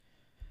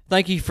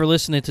Thank you for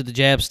listening to the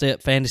Jab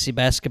Step Fantasy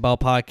Basketball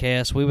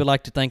Podcast. We would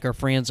like to thank our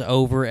friends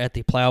over at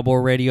the Plowboy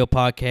Radio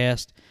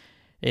Podcast.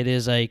 It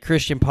is a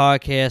Christian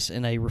podcast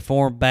in a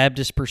Reformed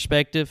Baptist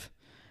perspective.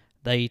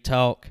 They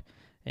talk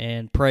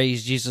and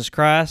praise Jesus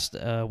Christ.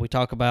 We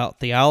talk about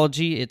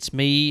theology. It's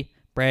me,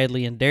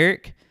 Bradley, and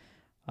Derek.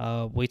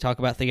 We talk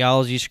about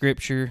theology,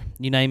 scripture,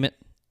 you name it,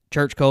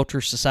 church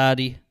culture,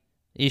 society,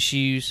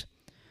 issues.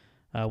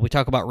 We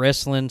talk about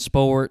wrestling,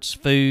 sports,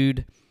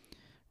 food.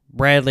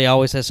 Bradley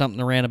always has something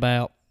to rant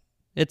about.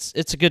 It's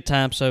a good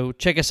time, so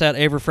check us out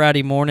every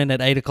Friday morning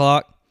at 8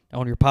 o'clock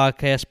on your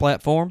podcast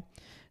platform.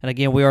 And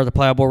again, we are the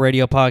Plowboy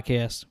Radio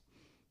Podcast.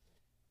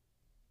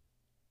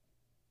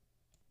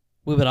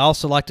 We would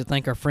also like to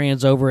thank our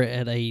friends over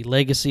at a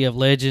Legacy of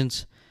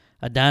Legends,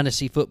 a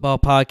Dynasty Football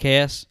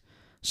podcast,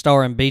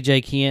 starring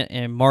BJ Kent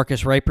and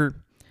Marcus Raper.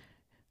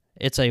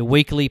 It's a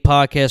weekly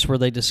podcast where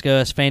they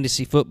discuss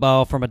fantasy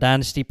football from a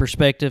dynasty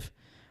perspective.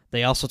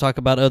 They also talk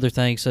about other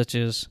things such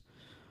as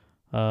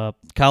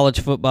college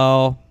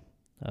football,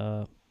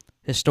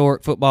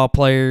 historic football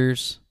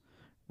players.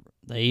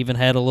 They even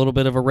had a little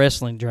bit of a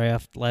wrestling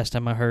draft last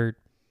time I heard.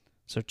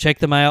 So check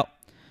them out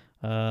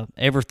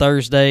every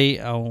Thursday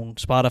on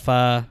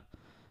Spotify,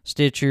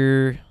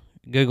 Stitcher,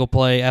 Google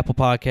Play, Apple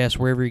Podcasts,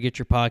 wherever you get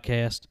your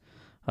podcast.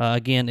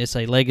 Again, it's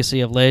a Legacy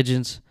of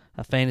Legends,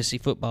 a fantasy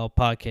football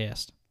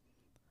podcast.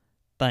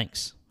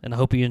 Thanks, and I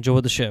hope you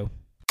enjoyed the show.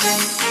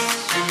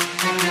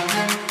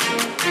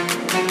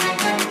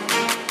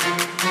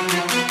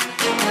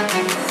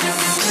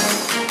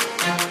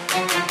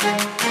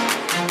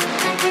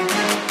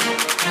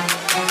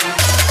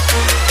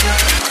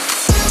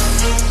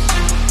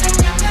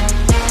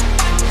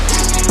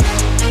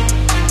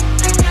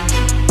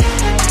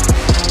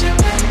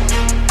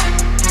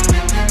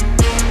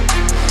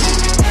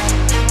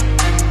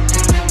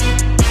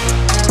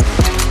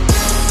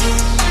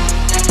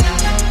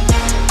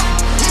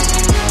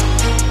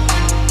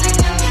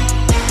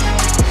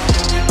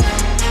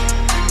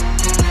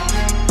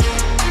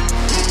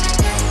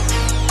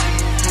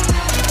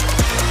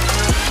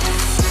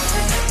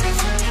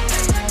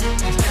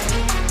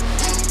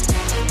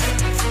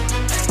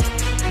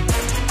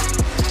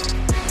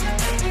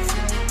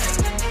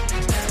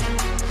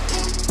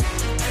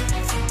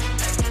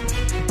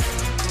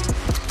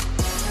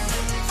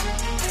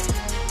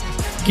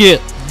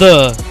 Get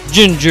the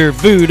ginger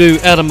voodoo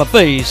out of my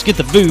face. Get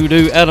the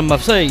voodoo out of my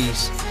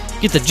face.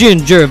 Get the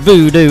ginger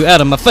voodoo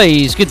out of my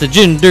face. Get the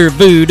ginger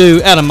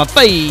voodoo out of my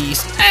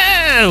face.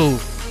 Ow!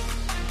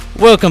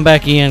 Welcome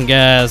back in,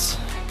 guys.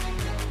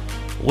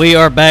 We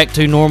are back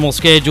to normal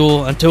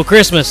schedule until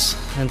Christmas.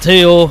 And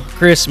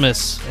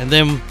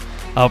then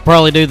I'll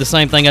probably do the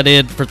same thing I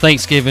did for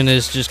Thanksgiving,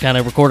 is just kind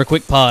of record a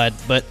quick pod.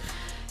 But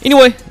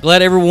anyway,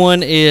 glad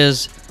everyone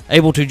is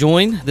able to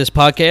join this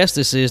podcast.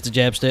 This is the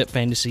Jab Step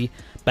Fantasy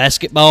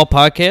Basketball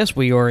Podcast.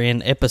 We are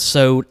in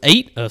episode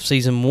 8 of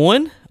season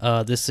 1.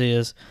 This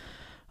is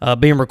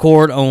being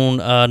recorded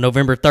on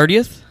November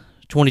 30th,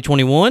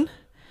 2021.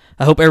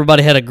 I hope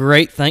everybody had a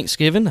great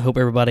Thanksgiving. I hope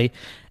everybody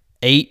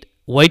ate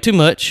way too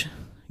much,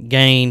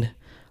 gained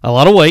a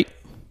lot of weight,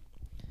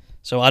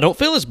 so I don't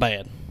feel as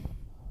bad,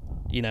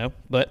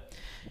 But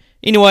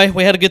anyway,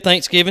 we had a good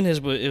Thanksgiving.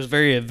 It was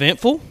very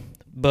eventful,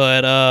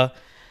 but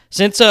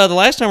since the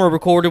last time we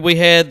recorded, we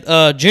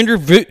had Ginger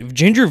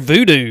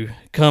Voodoo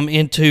come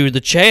into the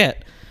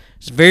chat.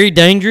 It's very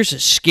dangerous.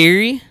 It's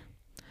scary.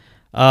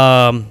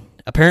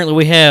 Apparently,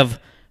 we have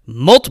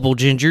multiple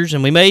gingers,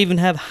 and we may even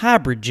have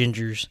hybrid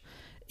gingers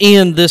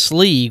in this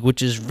league,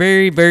 which is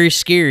very, very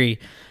scary.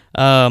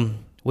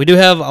 We do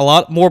have a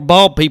lot more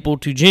bald people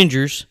to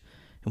gingers,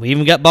 and we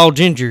even got bald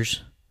gingers.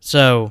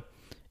 So,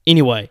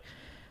 anyway,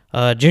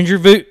 Ginger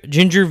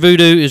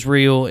Voodoo is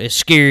real. It's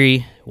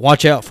scary.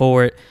 Watch out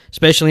for it,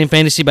 especially in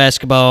fantasy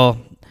basketball.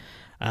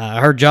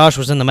 I heard Josh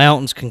was in the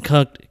mountains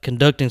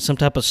conducting some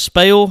type of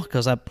spell,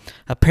 because I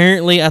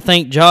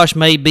think Josh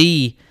may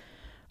be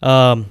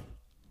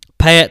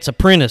Pat's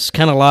apprentice,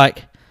 kind of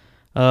like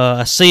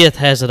a Sith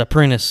has an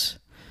apprentice.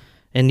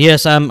 And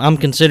yes, I'm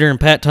considering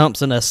Pat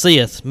Thompson a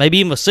Sith, maybe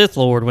even a Sith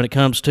Lord when it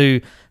comes to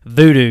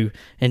voodoo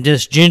and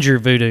just ginger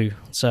voodoo.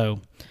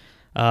 So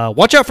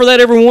watch out for that,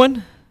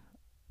 everyone.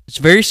 It's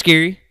very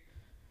scary.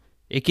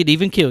 It could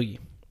even kill you.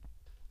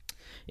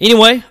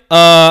 Anyway,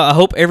 I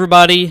hope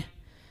everybody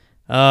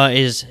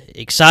is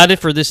excited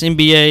for this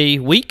NBA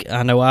week.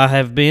 I know I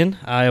have been.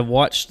 I have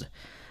watched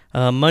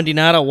Monday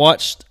night. I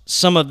watched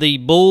some of the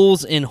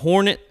Bulls and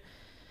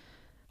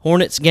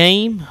Hornets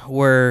game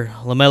where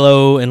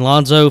LaMelo and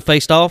Lonzo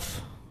faced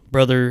off,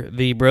 brother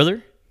v.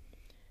 brother.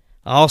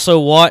 I also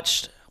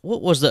watched,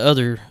 what was the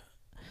other?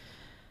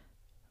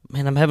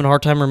 Man, I'm having a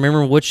hard time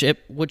remembering which.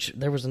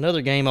 There was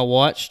another game I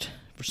watched.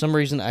 For some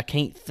reason, I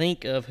can't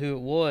think of who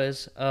it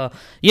was.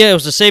 It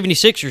was the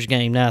 76ers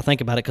game, now I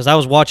think about it, because I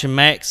was watching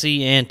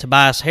Maxey and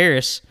Tobias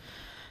Harris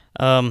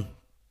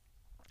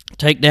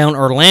take down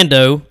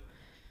Orlando.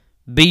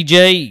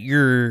 BJ,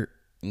 your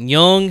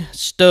young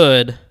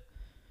stud,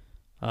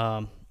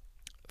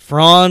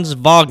 Franz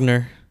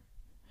Wagner,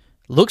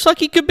 looks like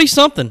he could be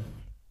something.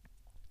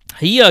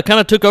 he kind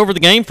of took over the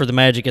game for the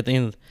Magic at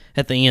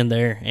the end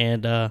there.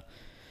 And I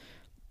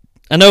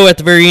know at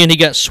the very end he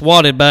got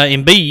swatted by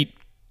Embiid,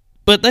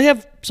 but they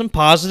have some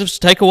positives to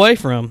take away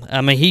from him.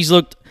 I mean, he's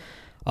looked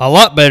a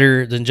lot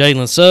better than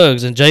Jalen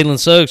Suggs, and Jalen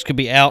Suggs could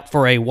be out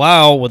for a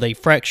while with a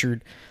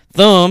fractured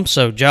thumb.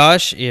 So,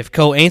 Josh, if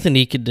Cole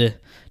Anthony could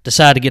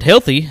decide to get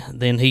healthy,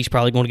 then he's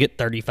probably going to get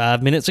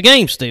 35 minutes a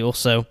game still.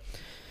 So,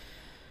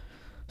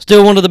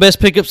 still one of the best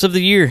pickups of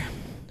the year.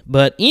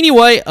 But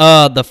anyway,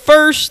 the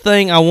first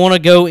thing I want to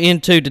go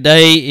into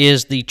today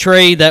is the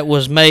trade that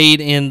was made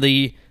in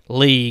the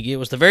league. It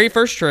was the very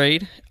first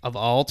trade of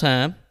all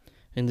time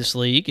in this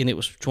league, and it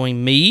was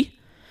between me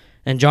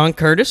and John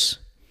Curtis.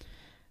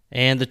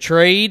 And the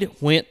trade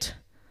went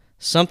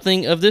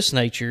something of this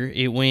nature.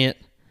 It went,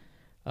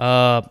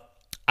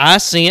 I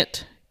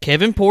sent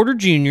Kevin Porter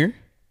Jr.,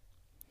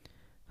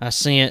 I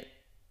sent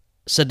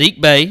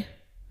Saddiq Bey,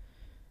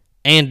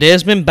 and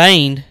Desmond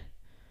Bane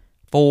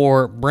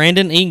for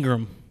Brandon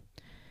Ingram.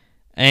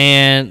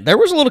 And there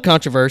was a little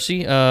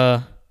controversy.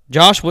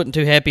 Josh wasn't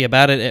too happy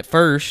about it at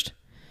first.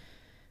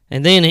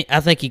 And then I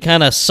think he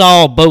kind of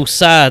saw both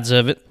sides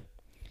of it.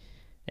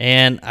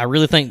 And I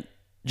really think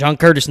John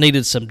Curtis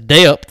needed some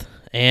depth.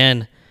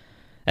 And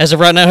as of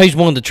right now, he's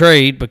won the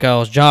trade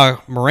because John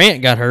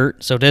Morant got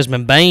hurt. So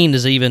Desmond Bane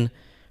is even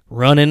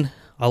running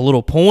a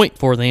little point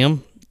for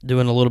them,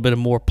 doing a little bit of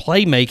more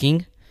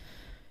playmaking.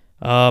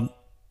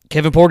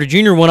 Kevin Porter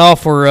Jr. went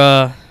off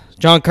for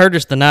John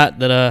Curtis the night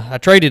that I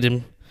traded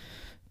him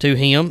to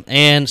him.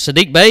 And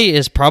Saddiq Bey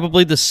is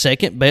probably the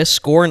second best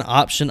scoring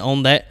option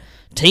on that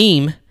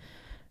team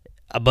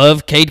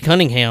above Cade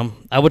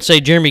Cunningham. I would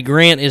say Jeremy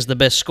Grant is the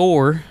best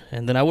scorer,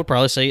 and then I would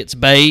probably say it's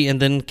Bey and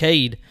then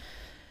Cade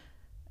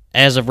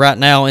as of right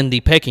now in the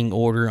pecking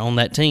order on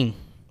that team.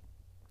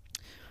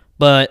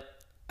 But,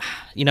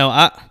 you know,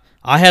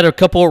 I had a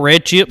couple of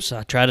red chips.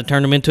 I tried to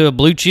turn them into a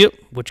blue chip,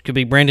 which could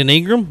be Brandon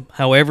Ingram.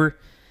 However,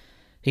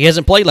 he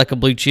hasn't played like a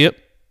blue chip,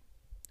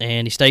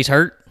 and he stays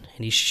hurt,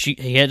 and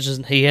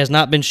he has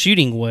not been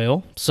shooting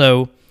well.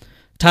 So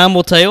time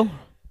will tell.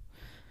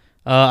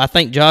 I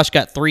think Josh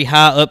got three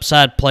high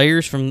upside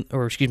players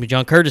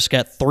John Curtis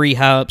got three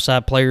high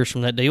upside players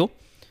from that deal.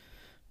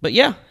 But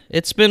yeah,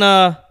 it's been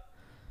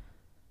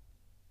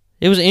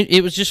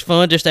it was just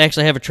fun just to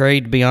actually have a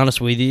trade, to be honest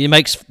with you. It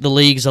makes the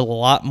leagues a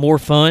lot more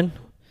fun,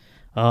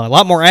 a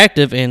lot more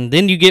active, and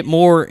then you get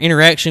more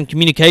interaction,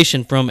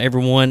 communication from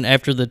everyone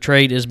after the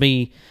trade has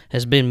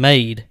been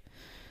made.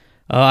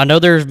 I know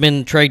there's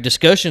been trade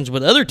discussions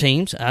with other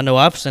teams. I know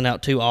I've sent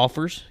out 2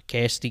 offers.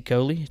 Cassidy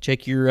Coley,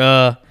 check your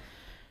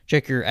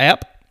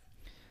app.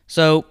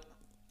 So,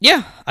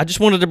 yeah, I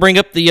just wanted to bring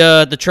up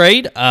the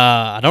trade.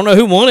 I don't know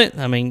who won it.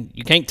 I mean,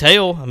 you can't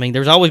tell. I mean,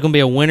 there's always going to be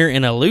a winner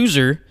and a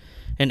loser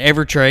in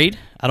every trade.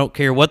 I don't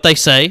care what they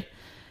say.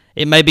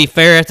 It may be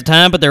fair at the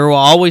time, but there will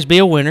always be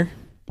a winner.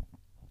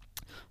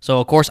 So,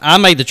 of course, I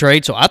made the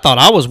trade, so I thought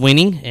I was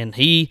winning, and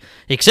he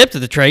accepted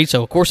the trade,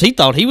 so, of course, he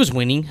thought he was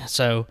winning.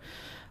 So,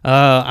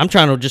 I'm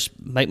trying to just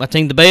make my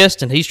team the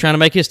best, and he's trying to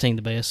make his team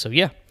the best. So,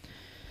 yeah.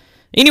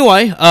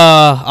 Anyway,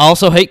 I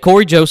also hate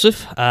Corey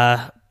Joseph.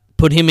 I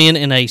put him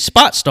in a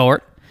spot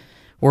start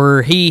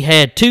where he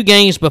had 2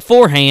 games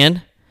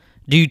beforehand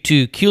due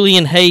to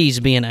Killian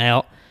Hayes being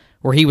out,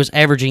 where he was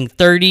averaging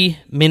 30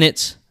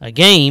 minutes a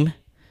game.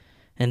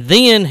 And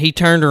then he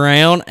turned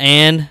around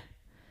and,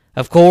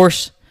 of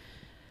course,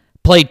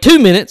 played 2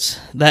 minutes,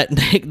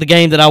 the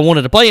game that I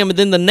wanted to play him, and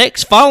then the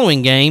next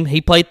following game, he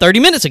played 30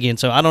 minutes again,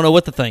 so I don't know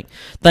what to think.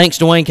 Thanks,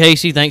 Dwayne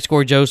Casey. Thanks,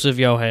 Corey Joseph.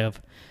 Y'all have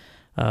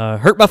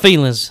hurt my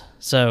feelings.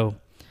 So,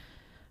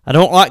 I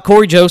don't like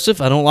Corey Joseph.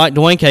 I don't like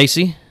Dwayne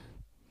Casey.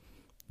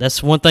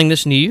 That's one thing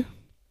that's new.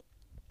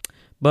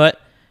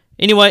 But,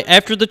 anyway,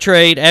 after the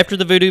trade, after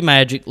the Voodoo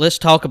Magic, let's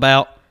talk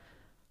about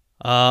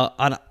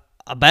a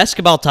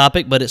basketball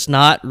topic, but it's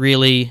not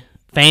really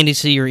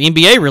fantasy or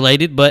NBA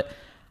related, but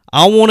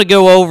I want to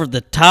go over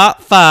the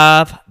top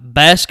 5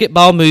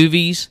 basketball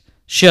movies,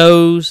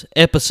 shows,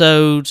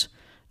 episodes,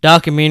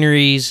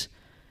 documentaries,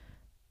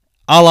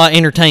 a la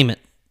entertainment.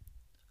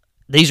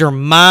 These are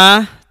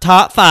my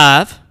top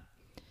 5.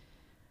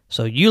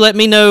 So you let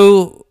me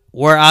know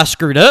where I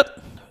screwed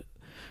up,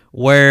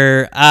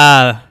 who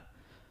I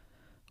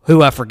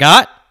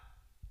forgot.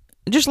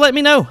 Just let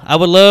me know. I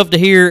would love to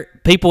hear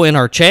people in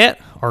our chat,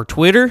 our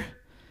Twitter,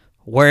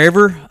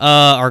 wherever,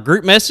 our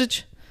group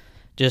message.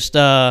 Just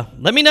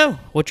let me know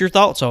what your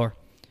thoughts are.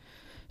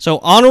 So,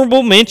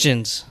 honorable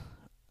mentions.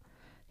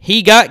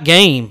 He Got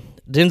Game.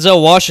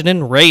 Denzel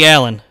Washington, Ray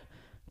Allen.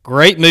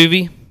 Great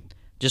movie.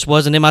 Just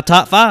wasn't in my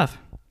top 5.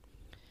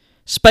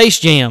 Space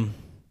Jam.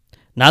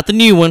 Not the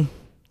new one.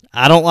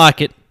 I don't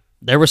like it.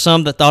 There were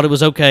some that thought it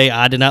was okay.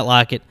 I did not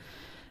like it.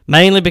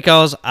 Mainly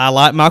because I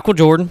like Michael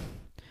Jordan.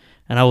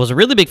 And I was a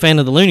really big fan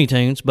of the Looney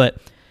Tunes. But,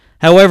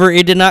 however,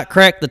 it did not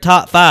crack the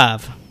top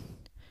 5.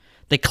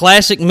 The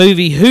classic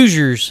movie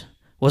Hoosiers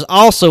was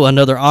also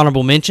another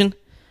honorable mention.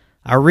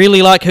 I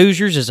really like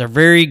Hoosiers. It's a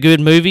very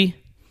good movie.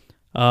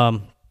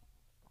 I'm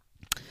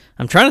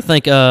trying to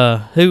think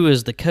who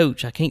is the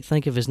coach. I can't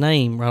think of his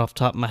name right off the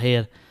top of my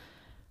head.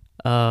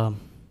 Man,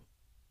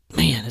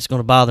 it's going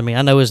to bother me.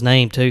 I know his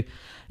name too.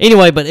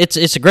 Anyway, but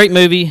it's a great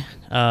movie.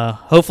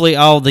 Hopefully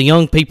all the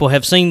young people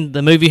have seen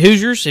the movie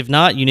Hoosiers. If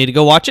not, you need to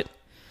go watch it.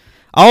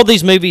 All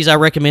these movies I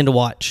recommend to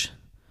watch,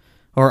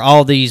 or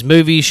all these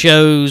movies,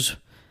 shows,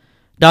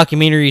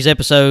 documentaries,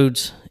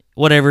 episodes,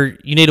 whatever.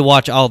 You need to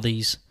watch all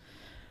these.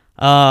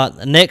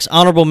 Next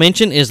honorable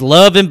mention is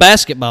Love and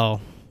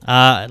Basketball.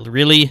 I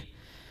really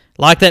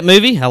like that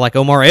movie. I like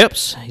Omar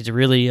Epps. He's a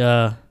really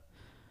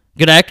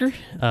good actor.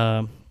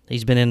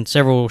 He's been in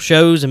several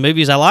shows and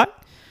movies I like.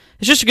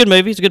 It's just a good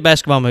movie. It's a good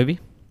basketball movie.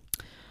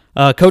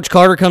 Coach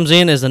Carter comes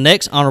in as the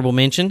next honorable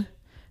mention.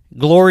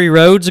 Glory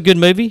Road's a good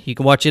movie. You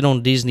can watch it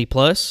on Disney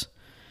Plus.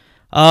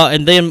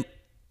 And then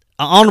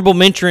an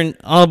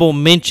honorable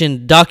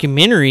mention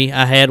documentary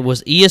I had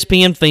was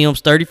ESPN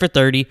Films 30 for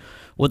 30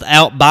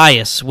 Without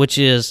Bias, which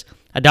is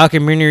a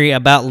documentary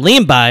about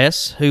Len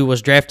Bias, who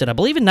was drafted, I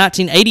believe, in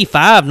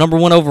 1985, number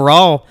 1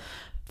 overall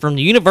from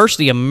the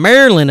University of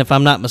Maryland, if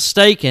I'm not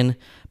mistaken,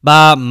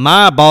 by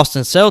my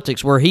Boston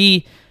Celtics, where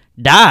he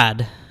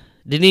died.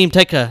 Didn't even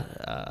take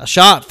a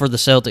shot for the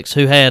Celtics,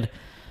 who had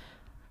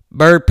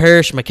Bird,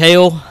 Parrish,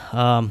 McHale.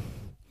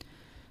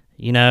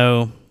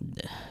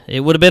 It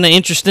would have been an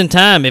interesting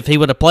time if he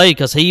would have played,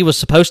 because he was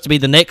supposed to be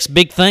the next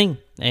big thing.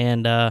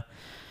 And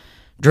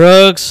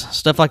drugs,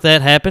 stuff like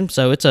that happened.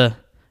 So it's a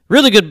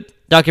really good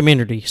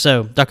documentary.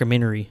 So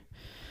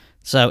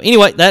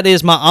anyway, that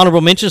is my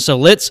honorable mention. So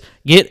let's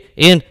get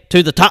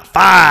into the top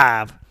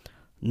 5.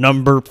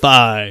 Number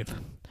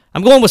 5.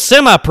 I'm going with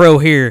semi-pro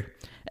here.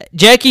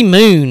 Jackie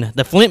Moon,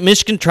 the Flint,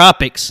 Michigan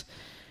Tropics.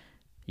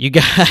 You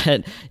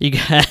got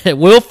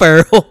Will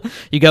Ferrell.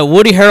 You got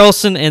Woody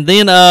Harrelson, and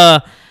then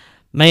the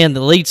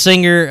lead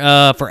singer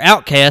for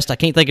Outkast. I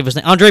can't think of his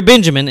name. Andre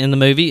Benjamin in the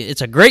movie.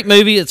 It's a great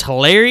movie. It's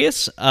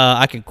hilarious.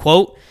 I can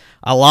quote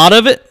a lot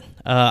of it.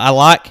 I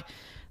like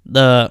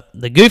the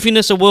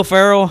goofiness of Will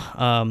Ferrell.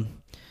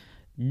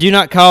 Do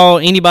not call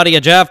anybody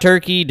a jive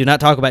turkey. Do not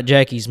talk about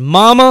Jackie's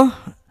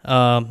mama.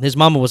 His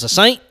mama was a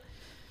saint.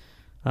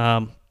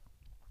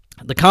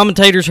 The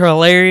commentators are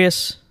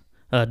hilarious.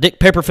 Dick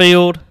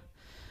Pepperfield,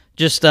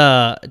 just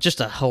a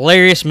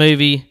hilarious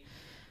movie.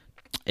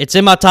 It's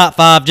in my top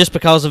 5 just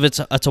because of it's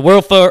a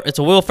Will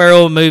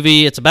Ferrell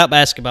movie. It's about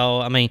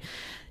basketball. I mean,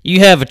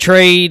 you have a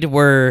trade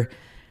where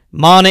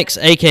Monix,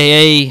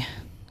 a.k.a.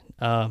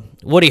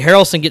 Woody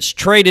Harrelson, gets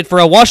traded for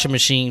a washing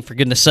machine, for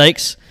goodness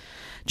sakes.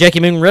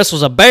 Jackie Moon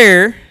wrestles a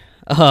bear.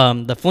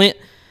 The Flint,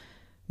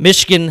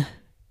 Michigan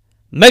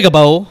Mega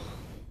Bowl,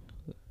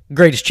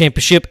 greatest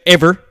championship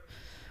ever.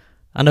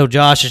 I know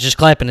Josh is just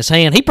clapping his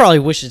hand. He probably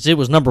wishes it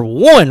was number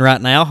 1 right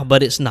now,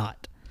 but it's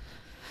not.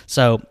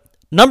 So,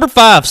 number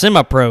 5,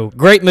 Semi-Pro.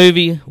 Great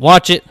movie.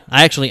 Watch it.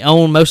 I actually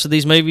own most of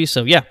these movies,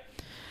 so yeah.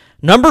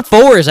 Number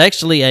 4 is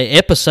actually an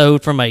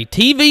episode from a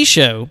TV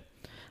show,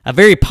 a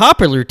very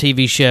popular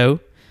TV show.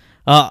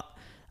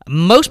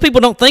 Most people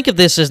don't think of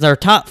this as their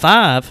top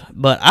 5,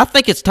 but I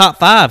think it's top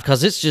 5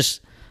 because it's just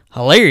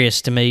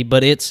hilarious to me.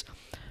 But it's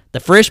The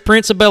Fresh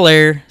Prince of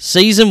Bel-Air,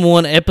 Season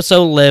 1,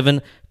 Episode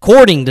 11,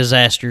 Courting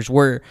Disasters,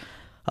 where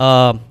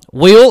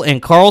Will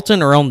and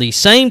Carlton are on the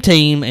same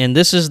team, and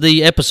this is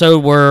the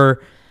episode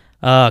where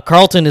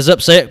Carlton is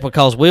upset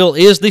because Will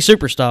is the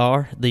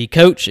superstar. The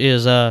coach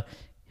is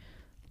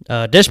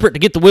desperate to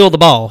get the Will the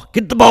ball.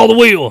 Get the ball to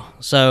Will.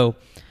 So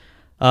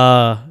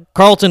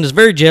Carlton is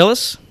very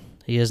jealous.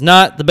 He is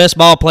not the best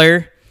ball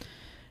player.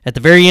 At the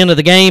very end of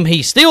the game,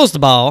 he steals the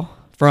ball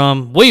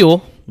from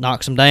Will,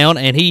 knocks him down,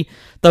 and he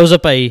throws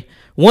up a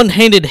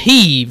one-handed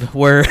heave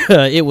where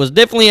it was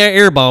definitely an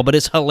air ball, but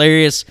it's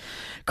hilarious.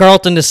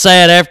 Carlton is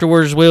sad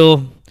afterwards.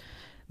 Will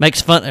makes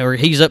fun, or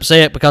he's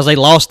upset because they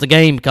lost the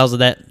game because of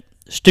that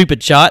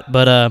stupid shot.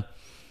 But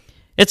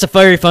it's a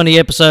very funny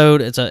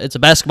episode. It's a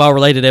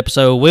basketball-related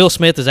episode. Will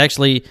Smith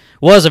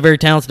was a very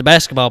talented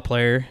basketball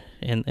player,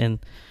 and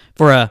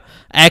for a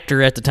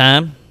actor at the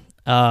time.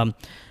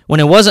 When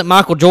it wasn't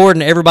Michael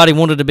Jordan, everybody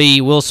wanted to be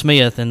Will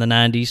Smith in the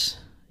 90s,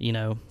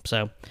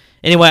 So,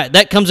 anyway,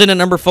 that comes in at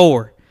number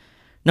 4.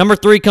 Number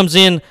 3 comes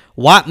in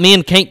White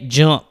Men Can't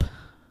Jump.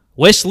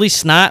 Wesley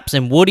Snipes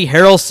and Woody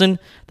Harrelson,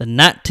 the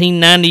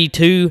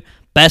 1992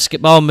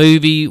 basketball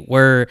movie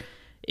where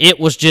it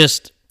was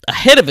just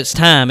ahead of its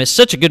time. It's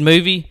such a good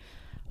movie.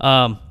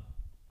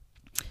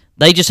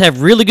 They just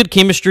have really good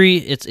chemistry.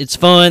 It's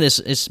fun.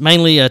 It's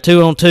mainly a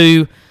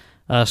 2-on-2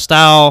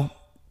 style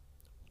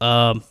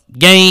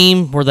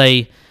game where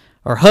they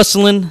are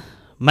hustling,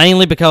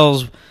 mainly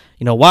because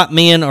white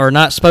men are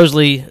not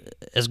supposedly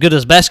as good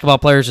as basketball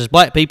players as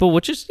black people,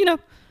 which is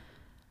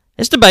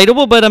it's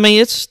debatable, but I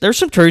mean there's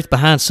some truth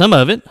behind some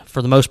of it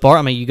for the most part.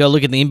 I mean, you go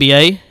look at the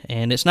NBA,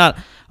 and it's not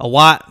a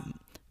white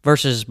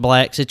versus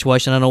black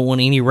situation. I don't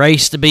want any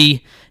race to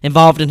be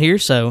involved in here,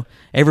 so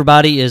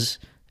everybody is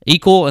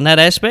equal in that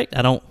aspect.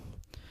 I don't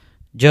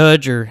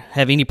judge or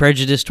have any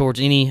prejudice towards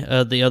any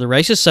of the other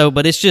races. So,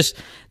 but it's just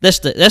that's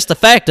the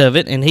fact of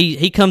it. And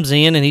he comes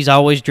in and he's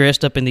always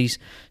dressed up in these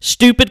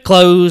stupid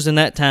clothes in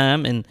that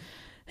time, and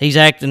he's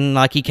acting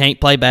like he can't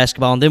play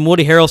basketball. And then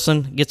Woody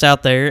Harrelson gets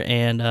out there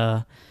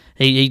and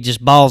he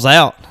just balls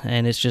out,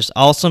 and it's just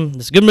awesome.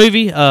 It's a good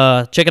movie.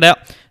 Check it out.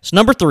 It's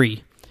number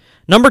 3.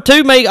 Number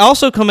 2 may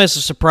also come as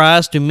a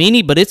surprise to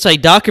many, but it's a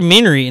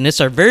documentary, and it's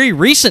a very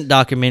recent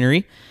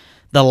documentary,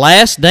 The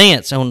Last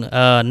Dance on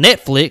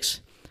Netflix,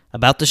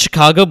 about the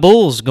Chicago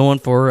Bulls going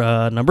for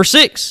number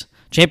 6,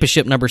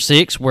 championship number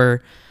 6,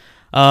 where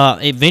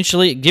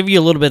eventually give you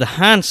a little bit of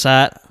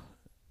hindsight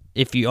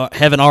if you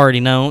haven't already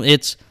known.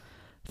 It's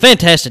a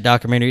fantastic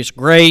documentary. It's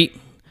great.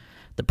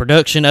 The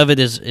production of it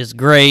is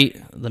great.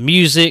 The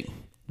music,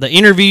 the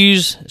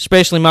interviews,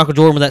 especially Michael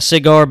Jordan with that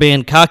cigar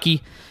being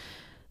cocky,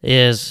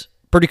 is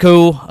pretty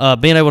cool.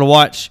 Being able to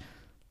watch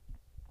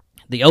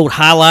the old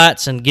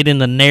highlights and get in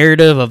the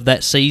narrative of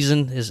that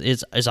season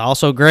is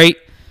also great.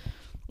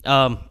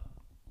 But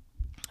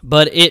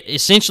it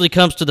essentially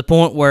comes to the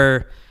point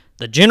where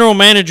the general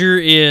manager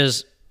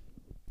is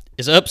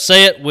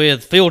upset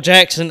with Phil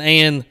Jackson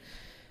and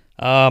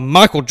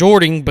Michael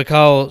Jordan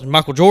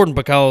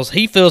because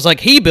he feels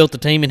like he built the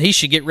team and he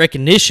should get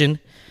recognition.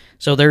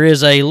 So there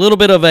is a little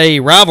bit of a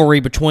rivalry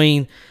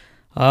between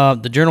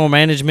the general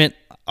management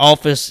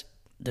office,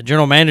 the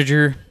general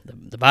manager,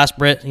 the vice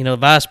president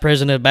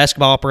of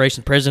basketball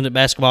operations, president of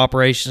basketball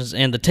operations,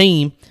 and the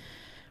team.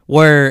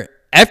 Where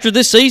after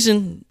that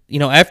season,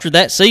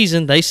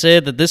 they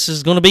said that this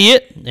is going to be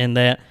it, and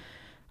that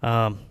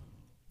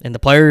and the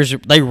players,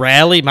 they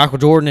rally, Michael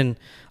Jordan and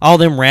all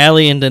them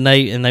rally, and then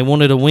they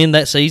wanted to win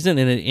that season,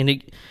 and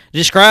it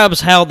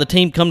describes how the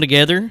team come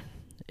together.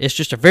 It's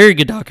just a very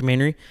good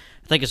documentary.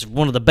 I think it's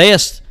one of the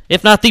best,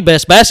 if not the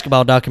best,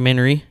 basketball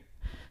documentary.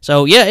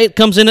 So yeah, it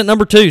comes in at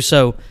number 2.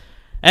 So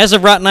as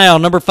of right now,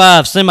 number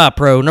 5,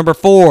 Semi-Pro. Number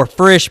 4,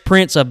 Fresh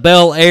Prince of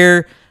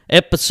Bel-Air,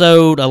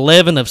 episode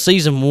 11 of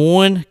season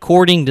 1,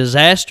 Courting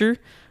Disaster.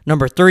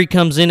 Number 3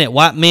 comes in at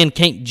White Men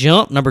Can't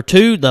Jump. Number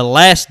 2, The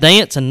Last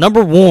Dance. And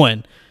number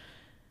 1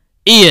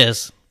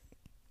 is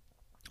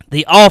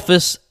The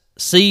Office,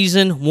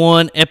 season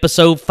 1,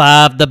 episode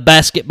 5, the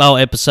basketball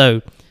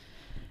episode.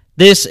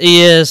 This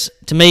is,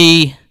 to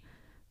me,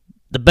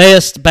 the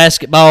best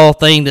basketball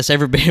thing that's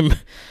ever been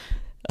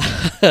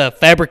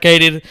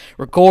fabricated,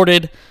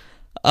 recorded.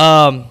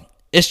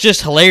 It's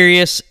just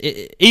hilarious.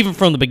 Even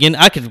from the beginning,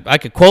 I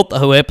could quote the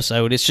whole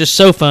episode. It's just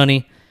so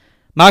funny.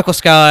 Michael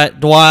Scott,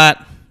 Dwight,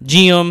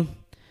 Jim,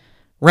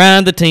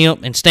 Ryan the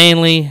Temp, and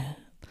Stanley,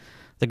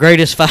 the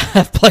greatest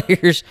 5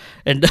 players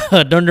in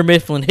Dunder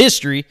Mifflin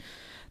history.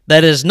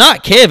 That is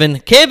not Kevin.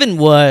 Kevin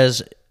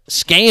was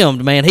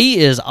scammed, man. He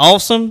is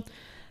awesome.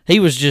 He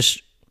was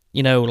just,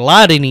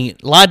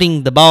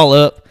 lighting the ball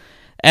up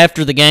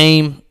after the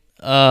game.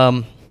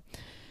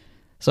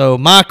 So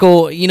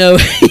Michael,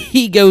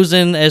 he goes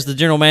in as the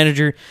general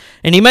manager,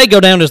 and he may go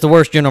down as the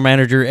worst general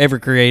manager ever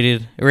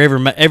created or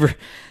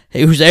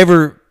who's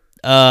ever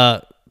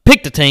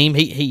picked a team.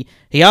 He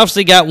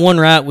obviously got one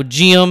right with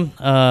Jim.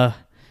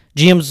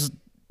 Jim's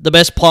the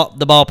best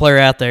the ball player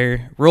out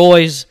there.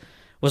 Roy's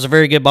was a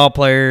very good ball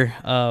player.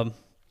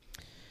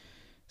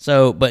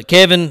 But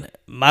Kevin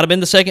might have been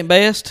the second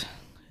best,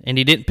 and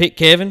he didn't pick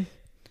Kevin.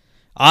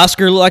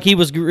 Oscar looked like he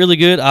was really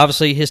good.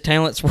 Obviously, his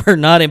talents were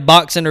not in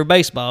boxing or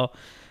baseball,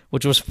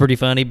 which was pretty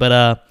funny.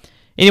 But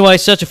anyway,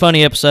 such a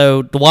funny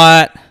episode.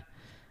 Dwight,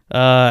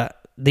 the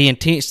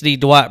intensity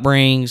Dwight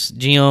brings.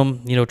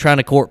 Jim, trying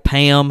to court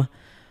Pam.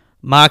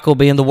 Michael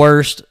being the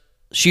worst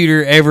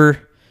shooter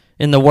ever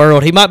in the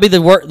world. He might be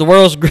the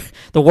world's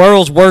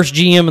worst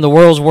GM and the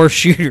world's worst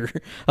shooter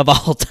of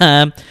all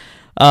time.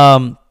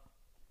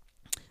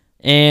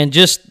 And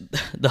just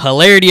the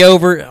hilarity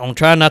over it on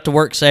Trying Not to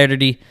Work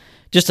Saturday.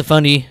 Just a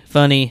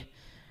funny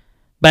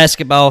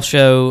basketball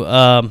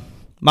show.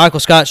 Michael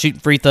Scott shooting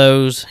free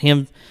throws.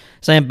 Him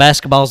saying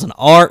basketball's an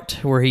art,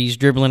 where he's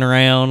dribbling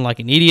around like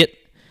an idiot.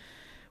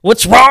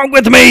 "What's wrong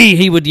with me?"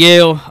 he would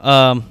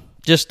yell.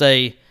 Just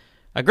a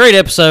great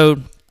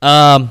episode.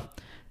 That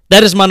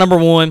is my number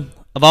 1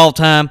 of all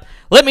time.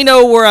 Let me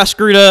know where I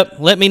screwed up.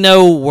 Let me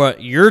know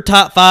what your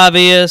top 5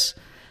 is.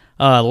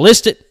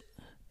 List it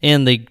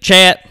in the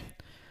chat.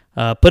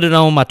 Put it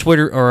on my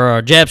Twitter or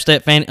our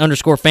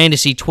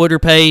 _fantasy Twitter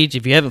page.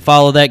 If you haven't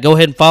followed that, go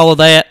ahead and follow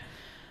that.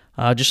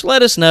 Just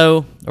let us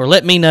know, or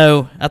let me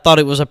know. I thought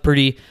it was a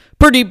pretty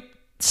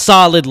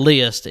solid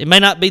list. It may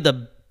not be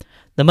the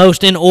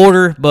most in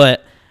order,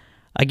 but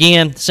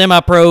again,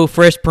 Semi-Pro,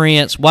 Fresh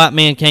Prince, White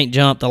Men Can't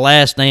Jump, The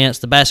Last Dance,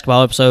 the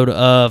basketball episode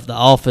of The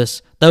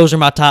Office. Those are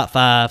my top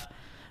 5.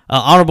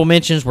 Honorable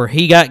mentions were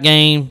He Got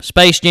Game,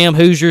 Space Jam,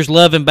 Hoosiers,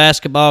 Love and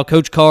Basketball,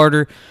 Coach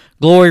Carter,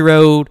 Glory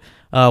Road,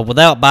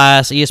 Without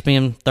Bias,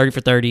 ESPN 30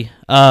 for 30.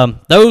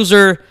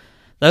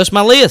 That's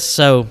my list.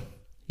 So,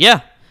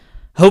 yeah.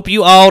 Hope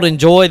you all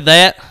enjoyed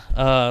that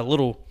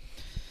little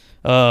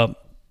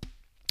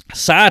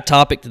side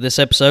topic to this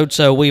episode.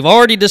 So, we've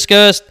already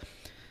discussed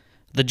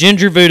the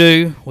Ginger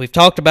Voodoo. We've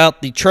talked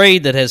about the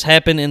trade that has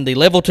happened in the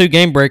Level 2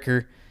 Game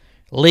Breaker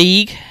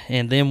League.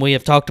 And then we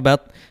have talked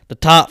about the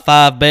top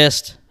 5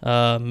 best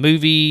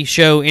movie,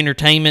 show,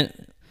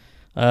 entertainment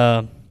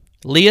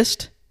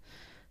list.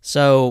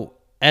 So,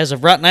 as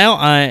of right now,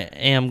 I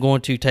am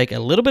going to take a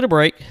little bit of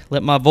break,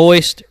 let my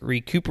voice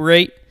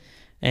recuperate,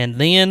 And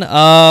then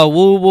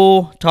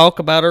we'll talk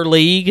about our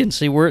league and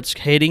see where it's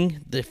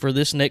heading for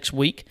this next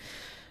week.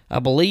 I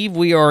believe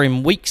we are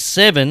in Week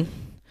 7,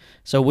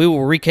 so we will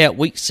recap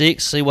Week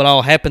 6, see what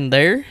all happened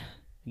there.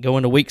 Go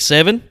into Week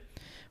 7.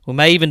 We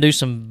may even do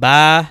some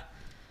buy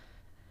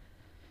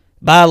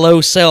low,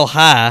 sell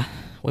high.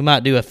 We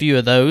might do a few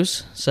of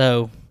those,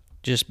 so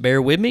just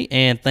bear with me,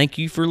 and thank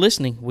you for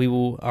listening.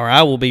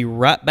 I will be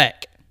right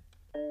back.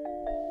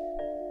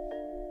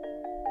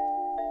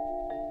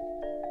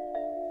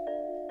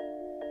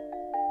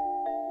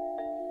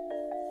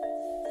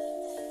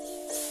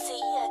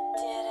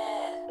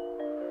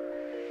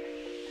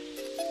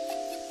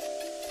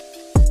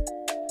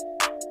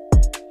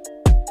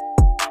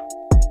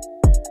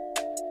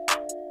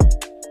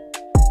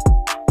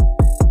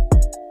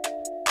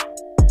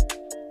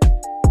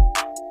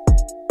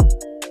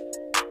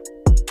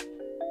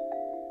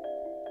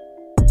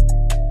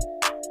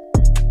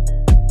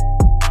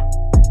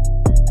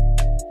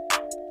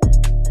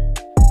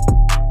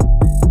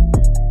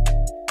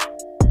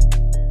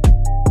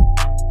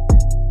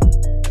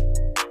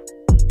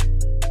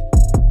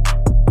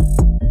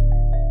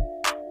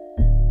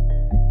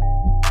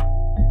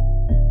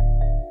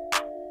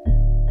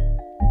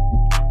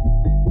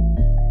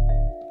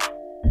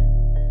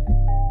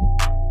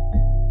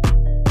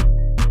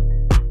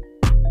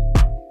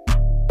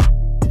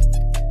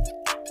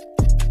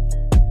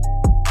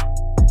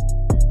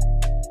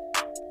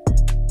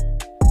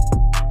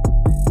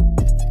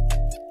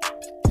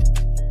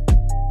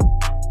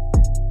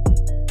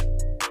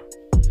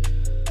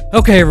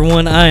 Okay,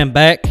 everyone, I am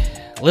back.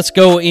 Let's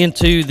go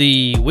into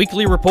the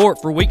weekly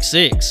report for Week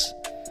 6.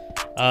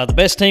 The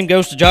best team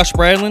goes to Josh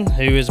Bradlin,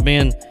 who has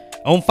been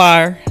on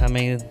fire. I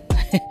mean,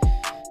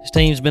 his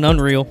team's been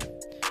unreal.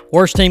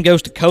 Worst team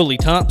goes to Coley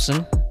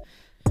Thompson,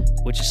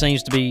 which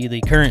seems to be the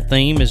current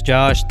theme, is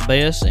Josh the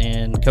best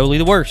and Coley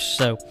the worst.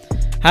 So,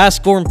 high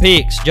scoring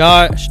picks.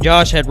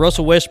 Josh had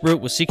Russell Westbrook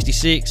with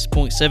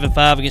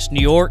 66.75 against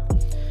New York.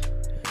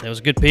 That was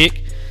a good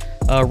pick.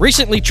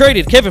 Recently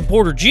traded Kevin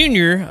Porter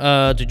Jr.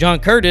 To John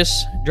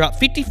Curtis, dropped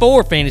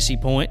 54 fantasy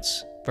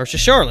points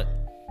versus Charlotte.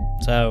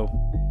 So,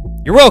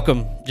 you're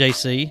welcome,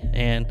 JC,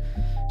 and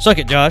suck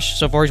it, Josh.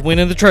 So far, he's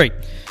winning the trade.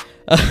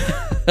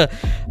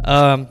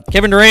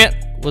 Kevin Durant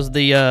was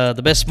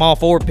the best small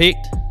forward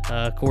picked.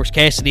 Of course,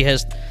 Cassidy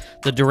has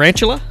the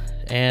Durantula,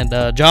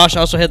 and Josh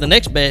also had the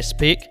next best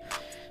pick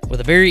with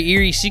a very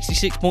eerie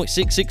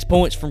 66.66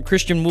 points from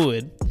Christian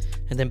Wood.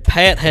 And then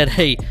Pat had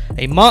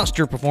a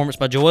monster performance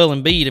by Joel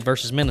Embiid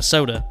versus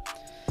Minnesota.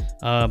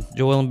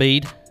 Joel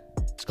Embiid,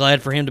 it's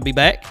glad for him to be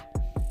back.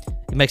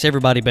 He makes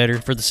everybody better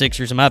for the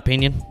Sixers, in my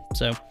opinion.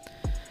 So,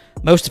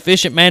 most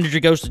efficient manager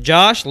goes to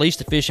Josh.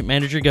 Least efficient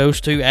manager goes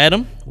to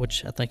Adam,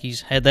 which I think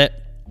he's had that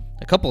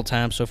a couple of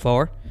times so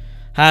far.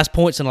 Highest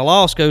points in a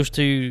loss goes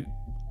to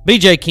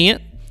BJ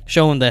Kent,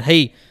 showing that,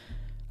 hey,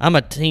 I'm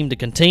a team to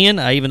contend.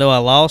 Even though I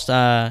lost,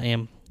 I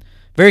am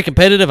very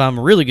competitive. I'm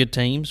a really good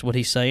team, is what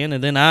he's saying.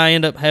 And then I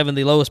end up having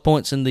the lowest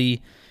points in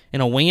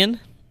a win,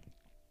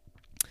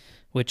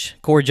 which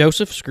Corey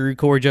Joseph, screw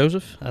Corey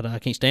Joseph. I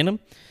can't stand him.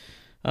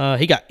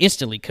 He got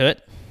instantly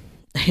cut.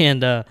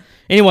 And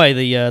anyway,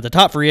 the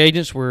top free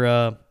agents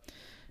were,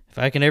 if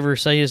I can ever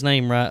say his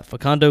name right,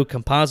 Facundo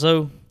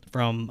Campazzo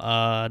from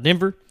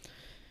Denver.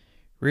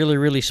 Really,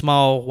 really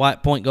small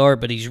white point guard,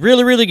 but he's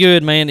really, really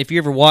good, man. If you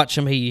ever watch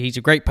him, he's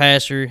a great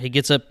passer. He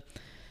gets up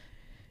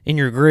in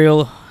your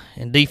grill.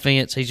 In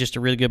defense, he's just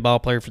a really good ball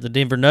player for the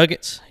Denver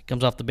Nuggets. He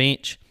comes off the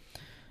bench.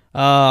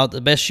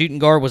 The best shooting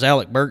guard was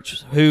Alec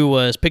Burks, who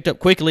was picked up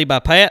quickly by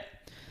Pat.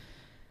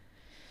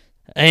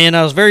 And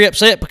I was very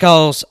upset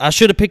because I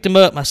should have picked him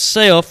up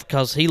myself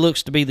because he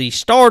looks to be the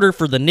starter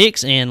for the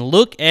Knicks. And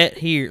look at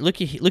here.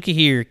 Looky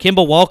here.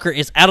 Kemba Walker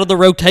is out of the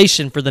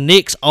rotation for the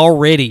Knicks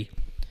already.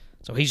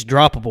 So he's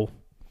droppable.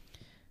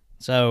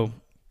 So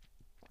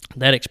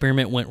that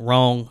experiment went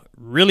wrong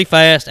really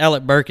fast.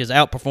 Alec Burke has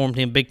outperformed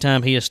him big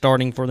time. He is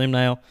starting for them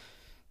now.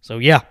 So,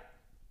 yeah.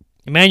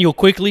 Emmanuel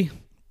Quickley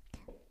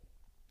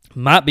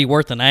might be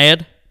worth an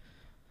ad,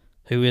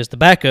 who is the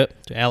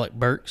backup to Alec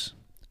Burks.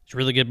 He's a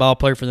really good ball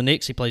player for the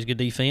Knicks. He plays good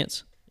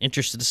defense.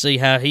 Interested to see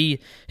how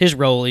his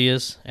role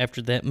is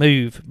after that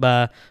move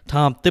by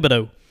Tom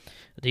Thibodeau.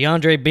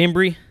 DeAndre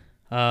Bembry,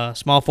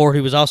 small forward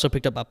who was also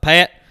picked up by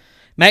Pat.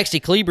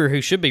 Maxi Kleber, who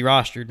should be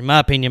rostered. In my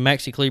opinion,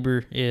 Maxi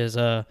Kleber is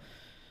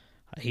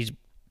he's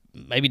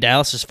maybe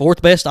Dallas's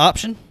fourth best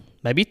option,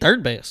 maybe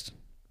third best.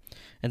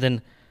 And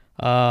then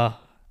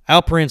Alperen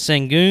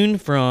Sengun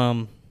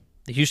from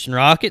the Houston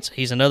Rockets.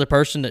 He's another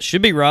person that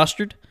should be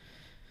rostered.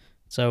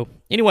 So,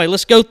 anyway,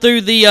 let's go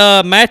through the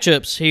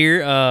matchups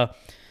here.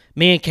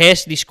 Me and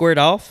Cassidy squared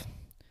off.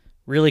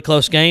 Really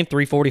close game,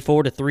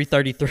 344 to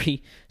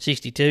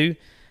 333-62.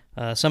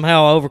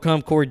 Somehow I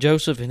overcome Corey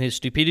Joseph and his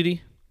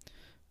stupidity.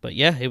 But,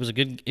 yeah, it was a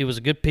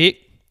good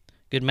pick,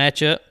 good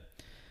matchup.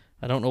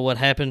 I don't know what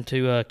happened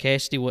to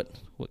Cassidy, what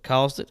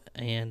caused it.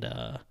 And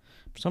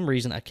for some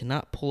reason, I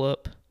cannot pull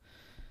up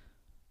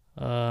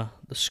the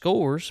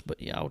scores. But,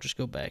 yeah, I'll just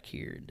go back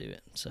here and do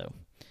it. So,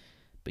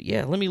 But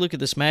yeah, let me look at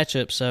this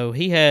matchup. So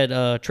he had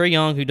Trae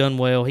Young, who done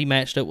well. He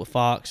matched up with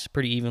Fox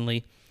pretty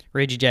evenly.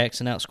 Reggie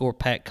Jackson outscored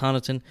Pat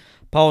Connaughton.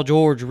 Paul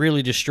George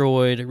really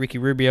destroyed Ricky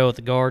Rubio at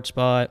the guard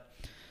spot.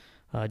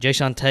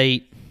 Jason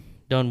Tate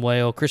done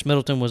well. Chris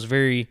Middleton was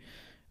very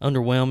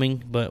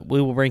underwhelming, but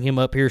we will bring him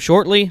up here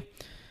shortly.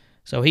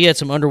 So he had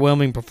some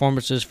underwhelming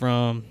performances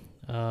from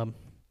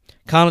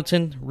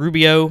Connaughton,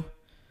 Rubio,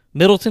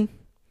 Middleton.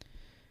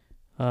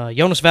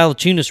 Jonas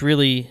Valanciunas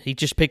really, he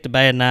just picked a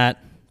bad night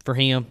for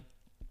him.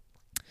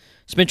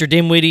 Spencer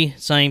Dinwiddie,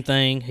 same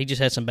thing. He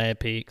just had some bad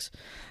picks.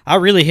 I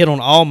really hit on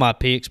all my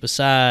picks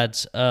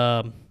besides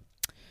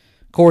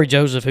Corey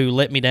Joseph, who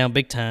let me down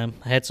big time.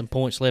 I had some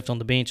points left on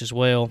the bench as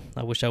well.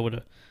 I wish I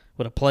would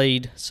have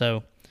played.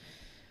 So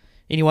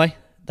anyway,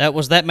 that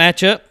was that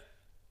matchup.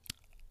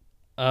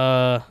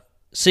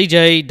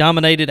 CJ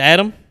dominated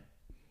Adam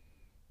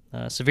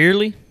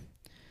severely.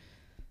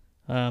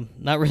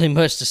 Not really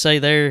much to say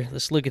there.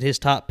 Let's look at his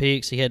top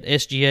picks. He had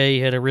SGA, he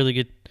had a really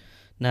good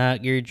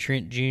night. Gary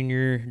Trent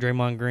Jr.,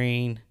 Draymond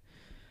Green,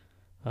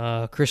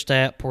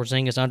 Kristaps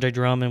Porzingis, Andre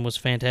Drummond was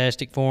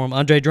fantastic for him.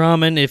 Andre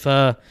Drummond, if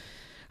I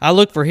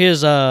look for his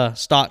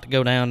stock to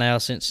go down now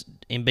since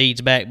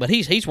Embiid's back, but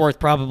he's worth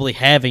probably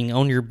having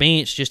on your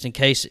bench just in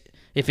case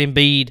if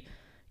Embiid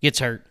gets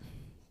hurt.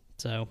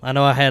 So I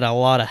know I had a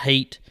lot of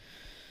hate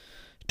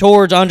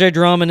towards Andre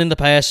Drummond in the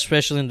past,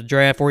 especially in the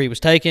draft where he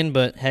was taken,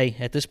 but hey,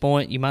 at this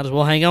point, you might as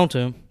well hang on to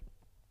him.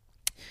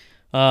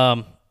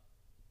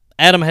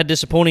 Adam had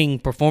disappointing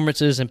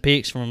performances and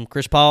picks from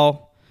Chris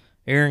Paul,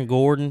 Aaron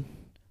Gordon,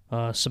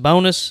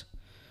 Sabonis.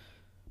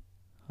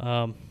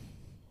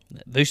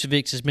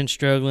 Vucevic has been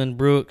struggling.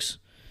 Brooks,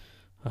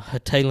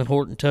 Talen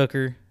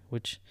Horton-Tucker,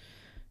 which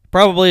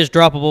probably is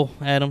droppable,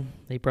 Adam.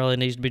 He probably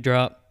needs to be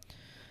dropped.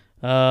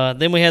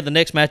 Then we had the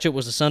next matchup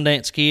was the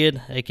Sundance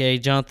Kid, a.k.a.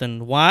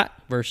 Jonathan White,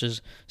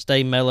 versus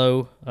Stay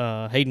Mellow,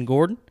 Hayden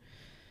Gordon.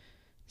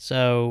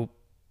 So,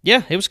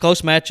 yeah, it was a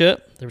close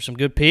matchup. There were some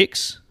good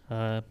picks.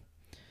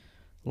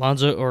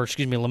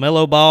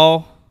 LaMelo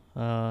Ball.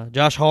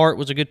 Josh Hart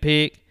was a good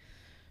pick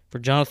for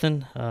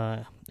Jonathan.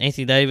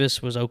 Anthony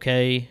Davis was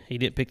okay. He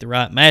didn't pick the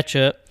right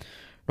matchup.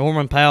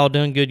 Norman Powell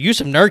done good.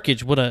 Yusuf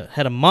Nurkic would have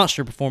had a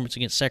monster performance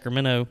against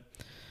Sacramento.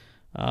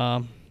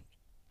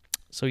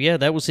 So, yeah,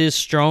 that was his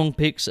strong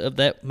picks of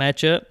that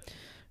matchup.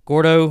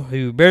 Gordo,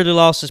 who barely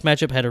lost this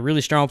matchup, had a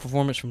really strong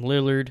performance from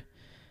Lillard.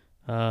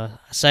 A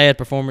sad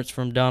performance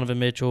from Donovan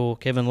Mitchell.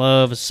 Kevin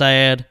Love is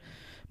sad.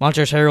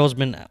 Montrezl Harrell's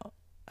been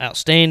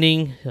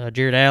outstanding.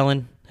 Jared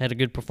Allen had a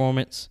good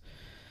performance.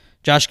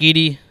 Josh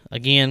Giddey,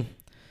 again,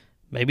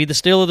 maybe the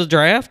steal of the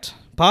draft,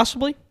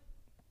 possibly.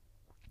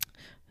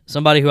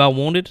 Somebody who I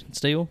wanted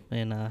still,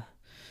 and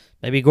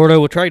maybe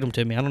Gordo will trade him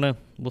to me. I don't know.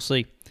 We'll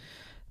see.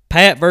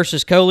 Pat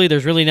versus Coley.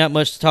 There's really not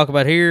much to talk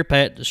about here.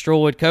 Pat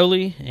destroyed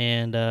Coley,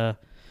 and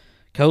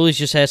Coley's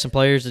just had some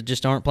players that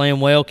just aren't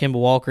playing well. Kemba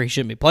Walker, he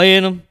shouldn't be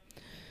playing them.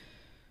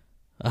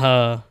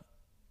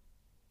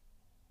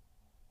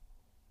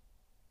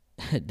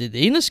 Did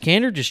Enes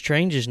Kanter just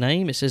change his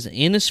name? It says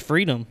Enes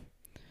Freedom.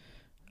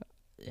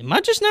 Am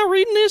I just not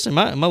reading this? Am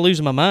I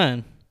losing my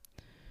mind?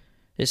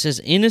 It says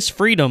Enes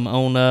Freedom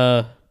on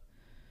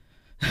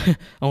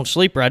on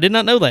Sleeper. I did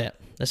not know that.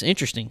 That's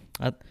interesting.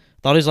 I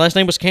thought his last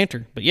name was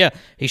Kanter. But yeah,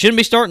 he shouldn't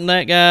be starting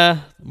that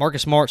guy.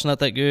 Marcus Smart's not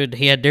that good.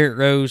 He had Derrick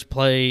Rose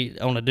play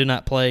on a do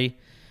not play.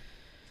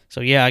 So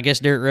yeah, I guess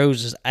Derrick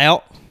Rose is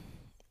out.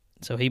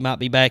 So he might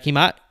be back. He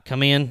might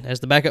come in as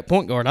the backup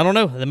point guard. I don't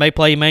know. They may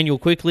play Emmanuel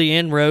Quickly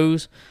and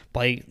Rose,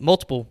 play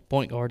multiple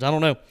point guards. I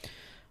don't know.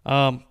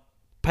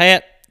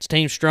 Pat's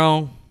team's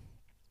strong.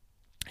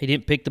 He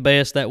didn't pick the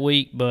best that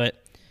week,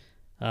 but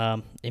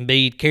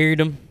Embiid carried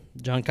him.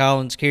 John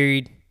Collins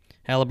carried.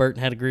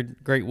 Halliburton had a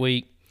great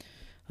week.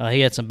 He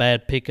had some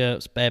bad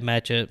pickups, bad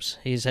matchups.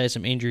 He's had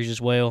some injuries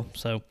as well.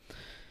 So,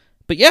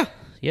 but yeah,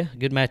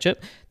 good matchup.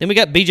 Then we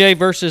got BJ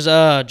versus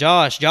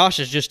Josh. Josh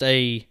is just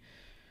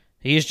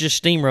he is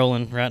just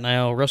steamrolling right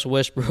now. Russell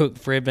Westbrook,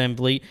 Fred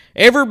VanVleet.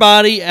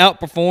 Everybody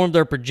outperformed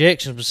their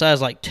projections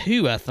besides like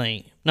 2, I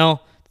think.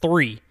 No,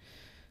 3.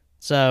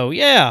 So,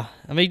 yeah.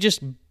 I mean, he's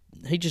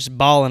just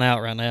balling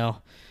out right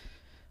now.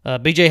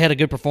 BJ had a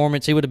good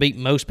performance. He would have beat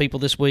most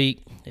people this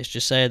week. It's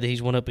just sad that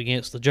he's went up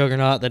against the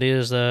juggernaut that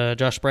is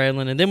Josh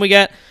Spradlin. And then we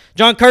got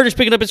John Curtis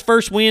picking up his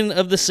first win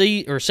of the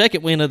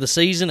second win of the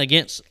season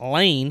against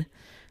Lane.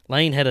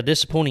 Lane had a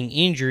disappointing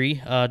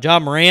injury. Ja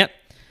Morant,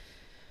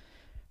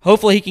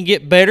 hopefully he can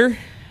get better.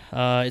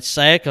 It's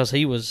sad because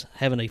he was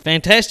having a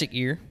fantastic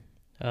year.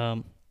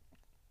 Could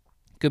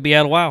be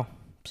out a while.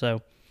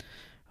 So,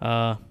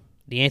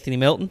 DeAnthony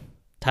Melton,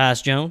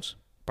 Tyus Jones,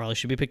 probably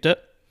should be picked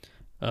up.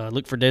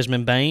 Look for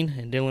Desmond Bane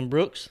and Dylan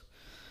Brooks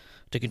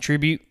to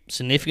contribute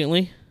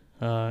significantly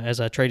as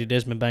I traded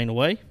Desmond Bane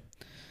away.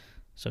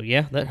 So,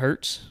 yeah, that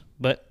hurts.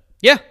 But,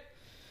 yeah.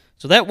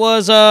 So that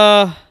was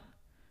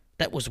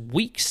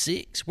week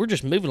 6. We're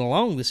just moving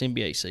along this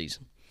NBA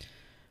season.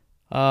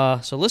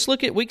 So let's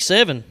look at week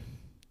 7.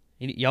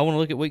 Y'all want to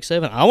look at week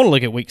 7? I want to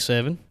look at week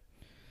 7.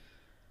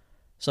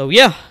 So,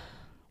 yeah,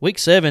 week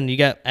 7, you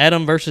got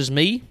Adam versus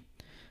me.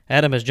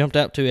 Adam has jumped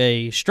out to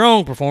a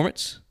strong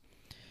performance.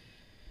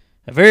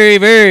 A very,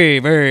 very,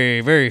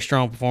 very, very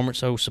strong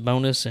performance over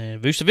Sabonis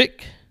and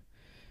Vucevic.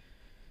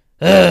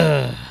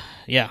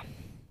 Yeah,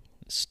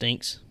 it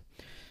stinks.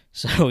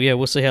 So, yeah,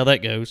 we'll see how that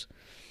goes.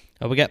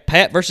 We got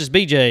Pat versus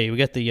BJ. We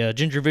got the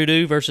Ginger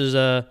Voodoo versus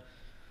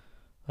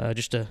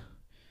just a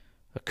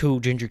cool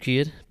ginger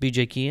kid,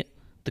 BJ Kent,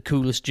 the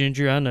coolest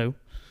ginger I know.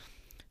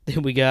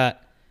 Then we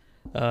got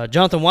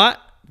Jonathan White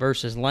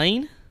versus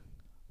Lane.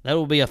 That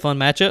will be a fun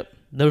matchup.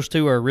 Those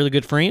two are really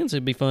good friends.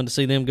 It'd be fun to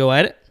see them go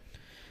at it.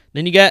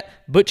 Then you got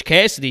Butch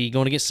Cassidy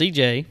going against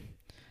CJ.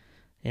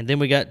 And then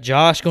we got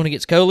Josh going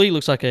against Coley.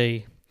 Looks like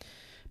he's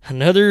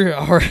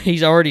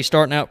already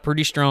starting out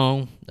pretty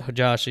strong. Oh,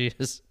 Josh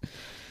is.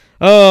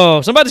 Oh,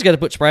 somebody's got to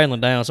put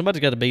Spradlin down.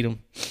 Somebody's got to beat him.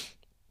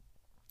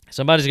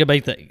 Somebody's got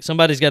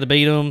to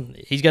beat him.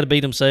 He's got to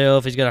beat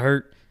himself. He's got to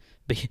hurt.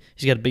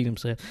 He's got to beat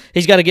himself.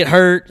 He's got to get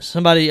hurt.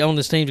 Somebody on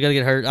this team's got to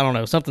get hurt. I don't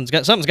know. Something's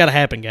got to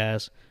happen,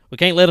 guys. We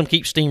can't let him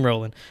keep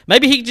steamrolling.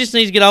 Maybe he just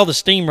needs to get all the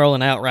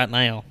steamrolling out right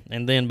now,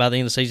 and then by the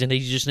end of the season,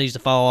 he just needs to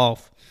fall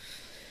off.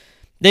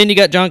 Then you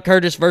got John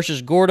Curtis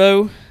versus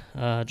Gordo.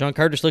 John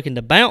Curtis looking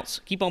to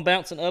keep on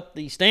bouncing up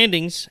the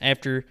standings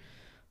after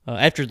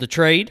the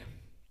trade.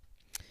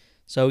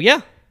 So,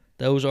 yeah,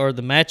 those are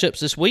the matchups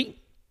this week.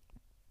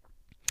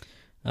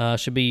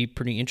 Should be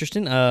pretty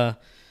interesting.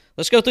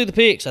 Let's go through the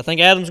picks. I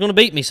think Adam's going to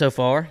beat me so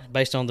far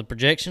based on the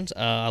projections.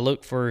 I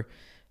look for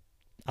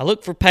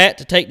Pat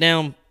to take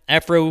down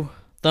Afro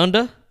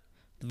Thunder,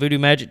 the Voodoo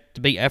Magic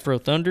to beat Afro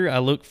Thunder. I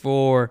look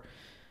for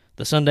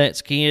the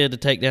Sundance Kid to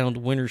take down the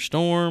Winter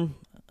Storm.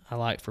 I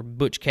like for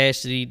Butch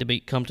Cassidy to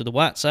beat Come to the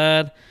White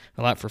Side.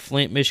 I like for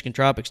Flint, Michigan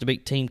Tropics to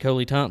beat Team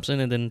Coley Thompson,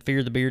 and then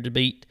Fear the Beard to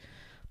beat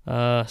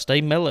Stay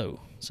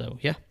Mellow. So,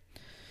 yeah,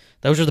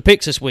 those are the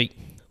picks this week.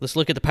 Let's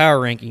look at the power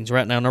rankings.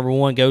 Right now, number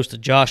 1 goes to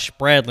Josh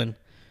Spradlin,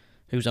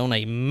 who's on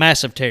a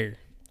massive tear.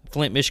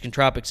 Flint, Michigan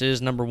Tropics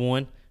is number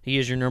 1. He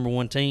is your number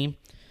 1 team.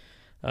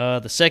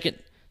 The second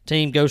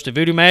team goes to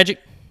Voodoo Magic.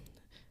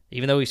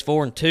 Even though he's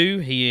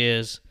 4-2, he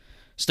is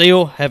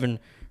still having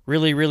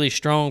really, really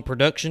strong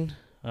production.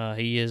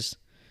 He is,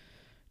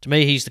 to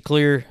me, he's the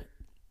clear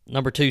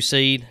number 2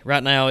 seed.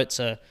 Right now, it's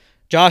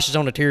Josh is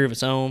on a tier of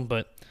its own,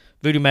 but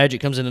Voodoo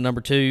Magic comes in at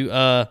number 2.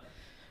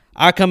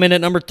 I come in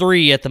at number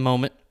 3 at the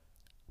moment.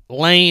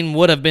 Lane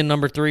would have been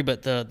number 3,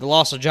 but the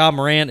loss of Ja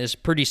Morant is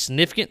pretty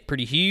significant,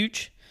 pretty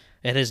huge.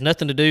 It has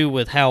nothing to do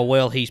with how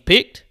well he's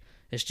picked.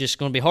 It's just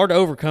going to be hard to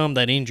overcome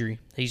that injury.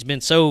 He's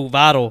been so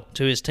vital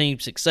to his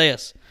team's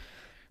success.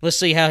 Let's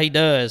see how he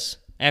does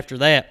after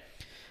that.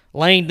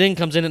 Lane then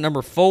comes in at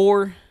number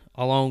 4,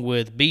 along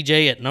with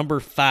BJ at number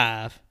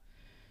 5.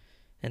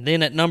 And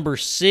then at number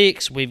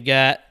 6, we've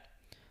got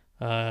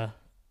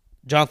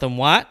Jonathan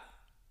White.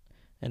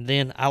 And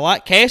then I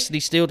like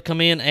Cassidy still to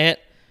come in at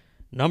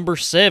number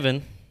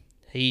 7.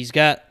 He's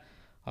got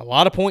a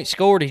lot of points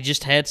scored. He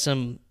just had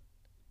some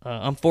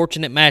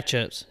unfortunate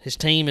matchups. His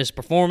team is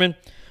performing.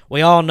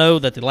 We all know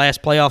that the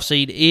last playoff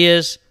seed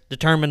is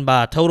determined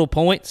by total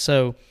points.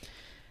 So,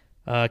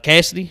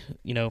 Cassidy,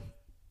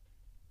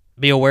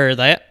 be aware of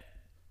that.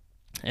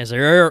 As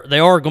there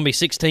are going to be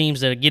 6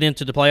 teams that get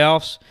into the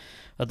playoffs.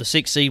 The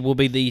 6th seed will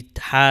be the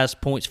highest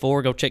points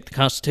for. Go check the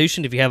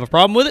Constitution if you have a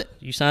problem with it.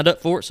 You signed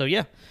up for it, so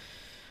yeah.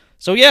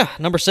 So, yeah,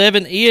 number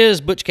 7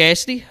 is Butch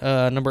Cassidy.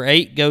 Number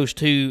 8 goes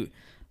to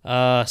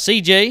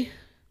CJ.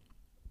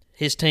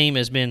 His team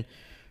has been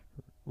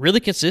really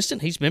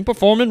consistent. He's been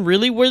performing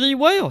really, really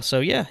well. So,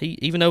 yeah,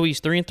 even though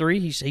he's 3-3,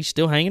 he's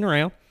still hanging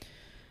around.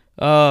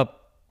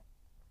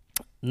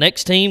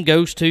 Next team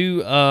goes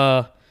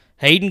to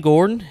Hayden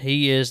Gordon.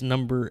 He is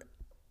number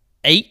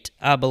 8,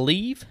 I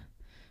believe.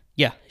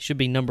 Yeah, it should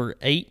be number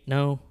 8.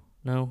 No,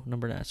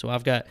 number 9. So,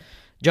 I've got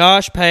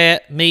Josh,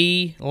 Pat,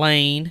 me,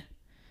 Lane,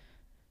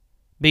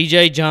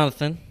 BJ,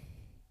 Jonathan.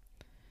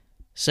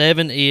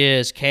 7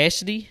 is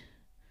Cassidy.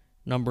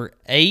 Number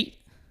 8.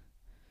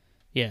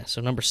 Yeah, so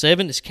number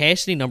 7 is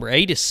Cassidy. Number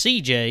 8 is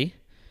CJ.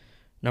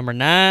 Number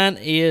 9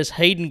 is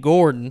Hayden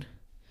Gordon.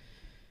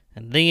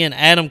 And then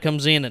Adam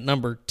comes in at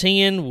number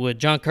 10 with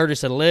John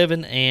Curtis at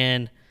 11.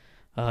 And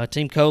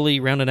Team Coley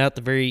rounding out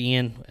the very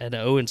end at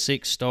an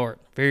 0-6 start.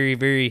 Very,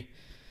 very,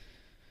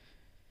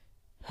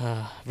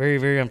 very,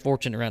 very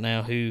unfortunate right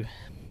now. Who,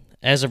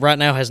 as of right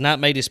now, has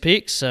not made his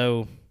picks.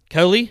 So,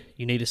 Coley,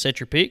 you need to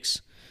set your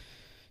picks.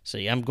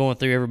 See, I'm going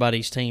through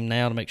everybody's team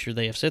now to make sure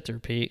they have set their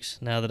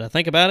picks. Now that I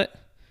think about it,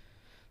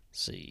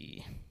 let's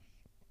see.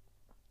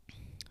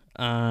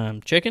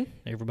 I'm checking.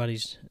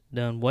 Everybody's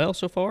done well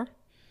so far.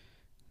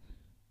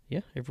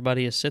 Yeah,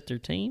 everybody has set their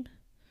team.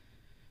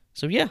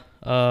 So, yeah,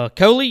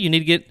 Coley, you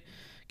need to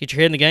get your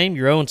head in the game.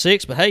 You're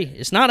 0-6, but, hey,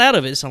 it's not out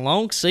of it. It's a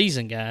long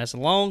season, guys, a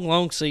long,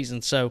 long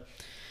season. So,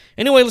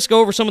 anyway, let's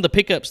go over some of the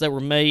pickups that were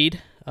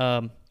made.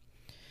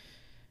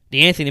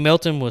 DeAnthony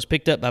Melton was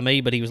picked up by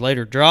me, but he was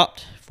later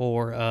dropped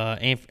for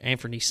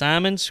Anthony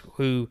Simons,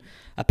 who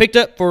I picked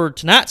up for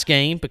tonight's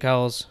game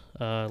because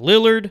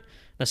Lillard,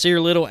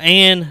 Nasir Little,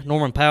 and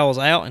Norman Powell's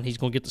out, and he's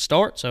going to get the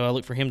start. So I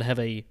look for him to have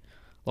a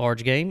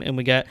large game. And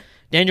we got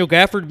Daniel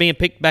Gafford being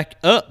picked back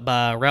up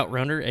by route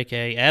runner,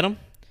 a.k.a. Adam.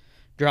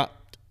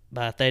 Dropped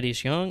by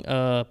Thaddeus Young.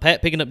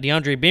 Pat picking up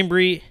DeAndre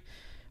Bembry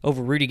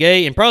over Rudy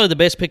Gay. And probably the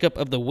best pickup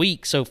of the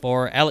week so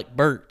far, Alec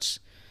Burks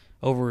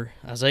over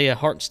Isaiah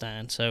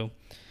Hartenstein. So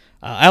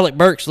Alec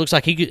Burks looks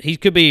like he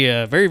could be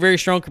a very, very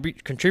strong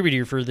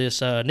contributor for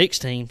this Knicks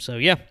team. So,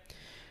 yeah.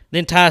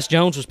 Then Tyus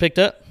Jones was picked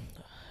up,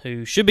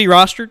 who should be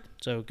rostered.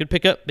 So, good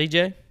pickup,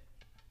 BJ.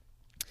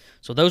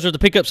 So, those are the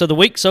pickups of the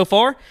week so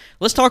far.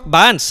 Let's talk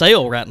buy and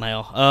sell right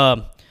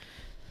now.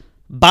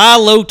 Buy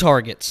low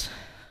targets.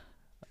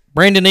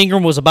 Brandon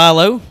Ingram was a buy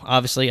low.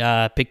 Obviously,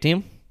 I picked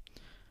him.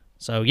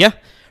 So, yeah.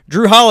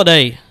 Drew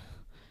Holiday,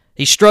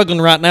 he's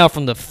struggling right now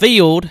from the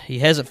field. He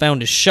hasn't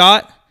found his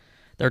shot.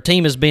 Their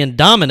team has been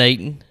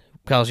dominating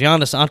because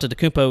Giannis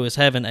Antetokounmpo is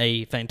having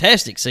a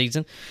fantastic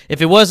season.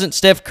 If it wasn't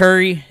Steph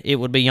Curry, it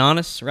would be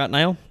Giannis right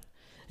now.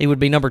 He would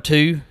be number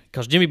 2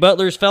 because Jimmy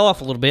Butler has fell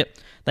off a little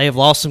bit. They have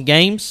lost some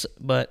games,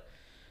 but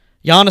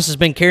Giannis has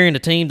been carrying a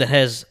team that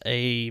has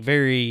a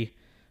very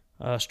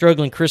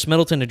struggling Chris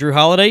Middleton and Drew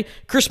Holiday.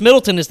 Chris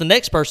Middleton is the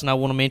next person I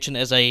want to mention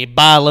as a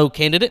buy low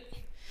candidate.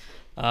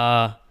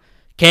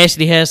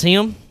 Cassidy has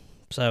him,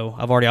 so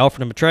I've already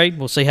offered him a trade.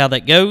 We'll see how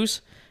that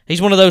goes.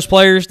 He's one of those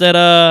players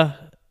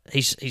that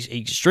he's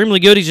extremely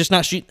good. He's just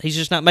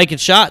not making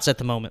shots at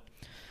the moment.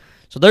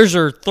 So those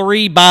are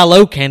 3 buy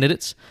low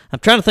candidates. I'm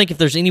trying to think if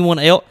there's anyone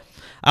else.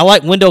 I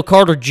like Wendell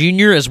Carter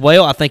Jr. as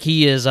well. I think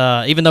he is,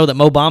 even though that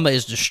Mo Bamba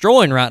is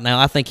destroying right now,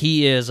 I think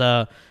he is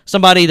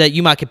somebody that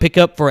you might could pick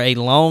up for a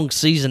long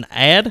season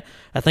ad.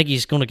 I think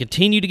he's going to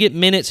continue to get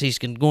minutes. He's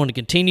going to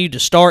continue to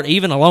start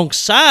even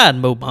alongside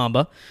Mo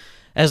Bamba,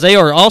 as they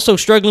are also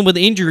struggling with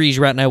injuries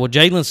right now with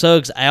Jalen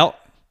Suggs out.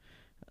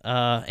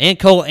 And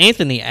Cole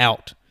Anthony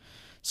out.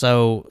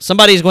 So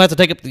somebody's going to have to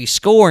take up the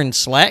scoring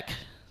slack.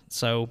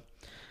 So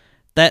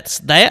that's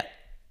that.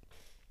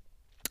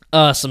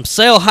 Some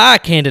sell high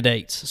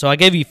candidates. So I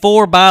gave you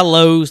 4 buy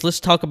lows.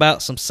 Let's talk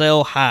about some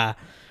sell high.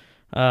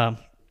 I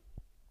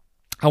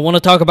want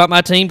to talk about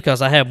my team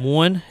because I have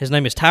one. His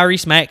name is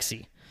Tyrese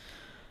Maxey.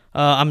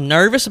 I'm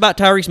nervous about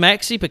Tyrese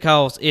Maxey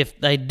because if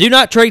they do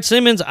not trade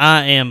Simmons,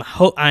 I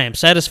am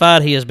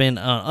satisfied. He has been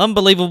an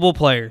unbelievable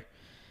player.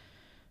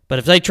 But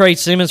if they trade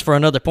Simmons for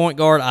another point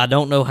guard, I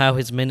don't know how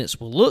his minutes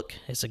will look.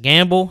 It's a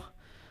gamble.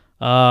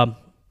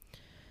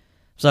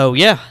 So,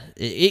 yeah,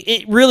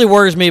 it really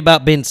worries me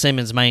about Ben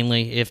Simmons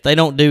mainly. If they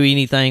don't do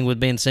anything with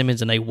Ben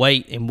Simmons and they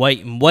wait and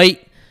wait and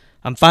wait,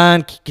 I'm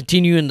fine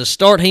continuing to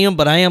start him,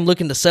 but I am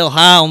looking to sell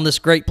high on this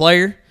great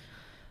player.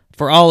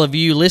 For all of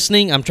you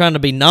listening, I'm trying to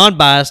be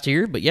non-biased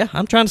here, but, yeah,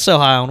 I'm trying to sell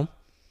high on him.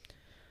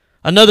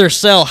 Another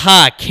sell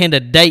high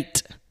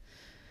candidate.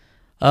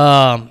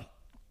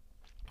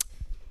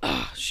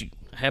 Shoot,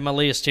 I have my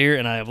list here,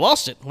 and I have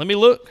lost it. Let me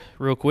look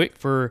real quick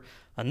for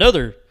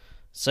another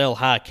sell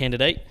high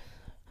candidate.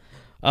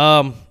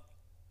 Well,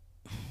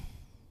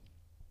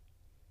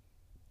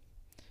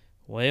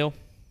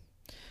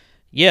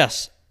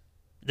 yes,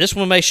 this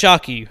one may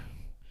shock you,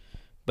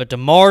 but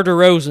DeMar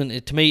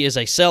DeRozan, to me, is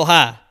a sell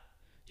high.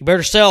 You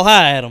better sell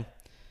high at him.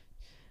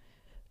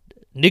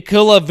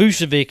 Nikola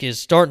Vucevic is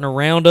starting to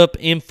round up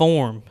in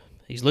form.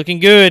 He's looking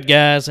good,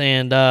 guys,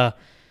 and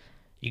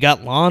you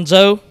got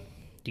Lonzo.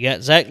 You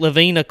got Zach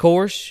LaVine, of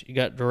course. You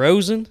got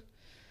DeRozan.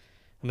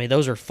 I mean,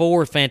 those are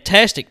 4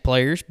 fantastic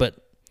players, but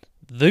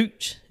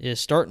Vooch is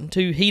starting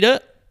to heat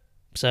up.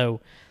 So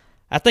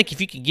I think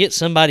if you can get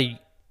somebody,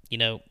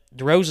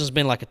 DeRozan's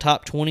been like a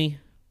top 20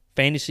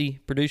 fantasy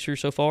producer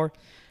so far.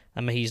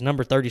 I mean, he's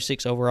number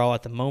 36 overall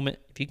at the moment.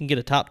 If you can get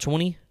a top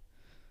 20,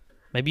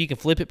 maybe you can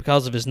flip it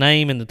because of his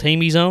name and the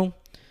team he's on.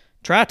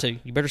 Try to.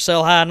 You better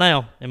sell high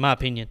now, in my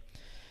opinion.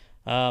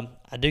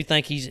 I do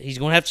think he's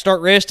going to have to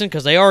start resting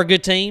because they are a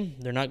good team.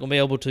 They're not going to be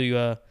able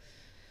to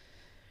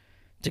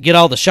get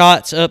all the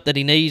shots up that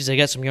he needs. They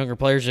got some younger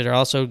players that are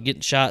also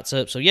getting shots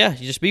up. So, yeah,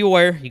 you just be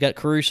aware. You got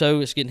Caruso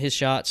that's getting his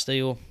shots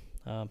still.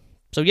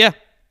 So, yeah.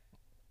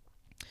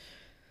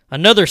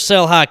 Another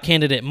sell-high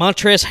candidate,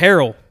 Montrezl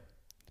Harrell.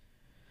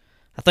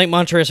 I think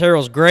Montrezl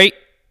Harrell's great,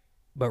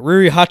 but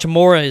Rui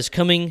Hachimura is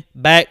coming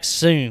back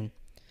soon.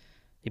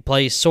 He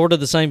plays sort of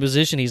the same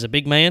position. He's a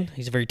big man.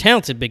 He's a very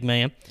talented big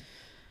man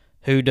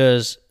who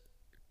does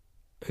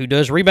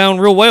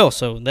rebound real well.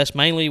 So that's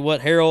mainly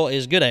what Harrell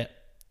is good at,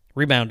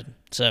 rebounding.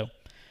 So,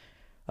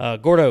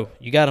 Gordo,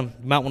 you got him.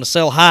 You might want to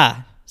sell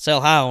high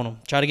on him.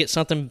 Try to get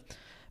something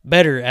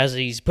better as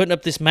he's putting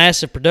up this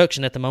massive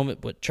production at the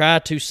moment, but try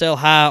to sell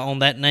high on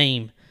that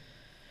name.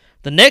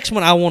 The next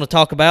one I want to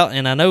talk about,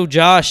 and I know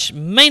Josh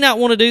may not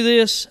want to do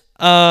this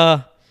because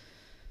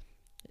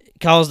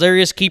there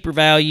is keeper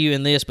value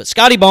in this, but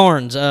Scotty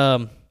Barnes,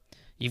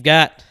 you've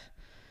got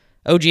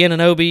OG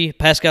Anunoby,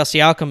 Pascal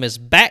Siakam is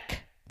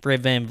back,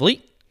 Fred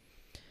VanVleet.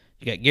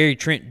 You got Gary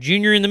Trent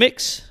Jr. in the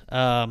mix.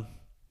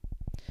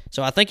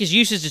 So I think his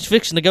usage is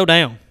fixing to go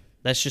down.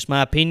 That's just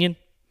my opinion.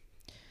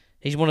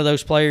 He's one of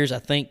those players I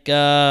think,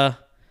 you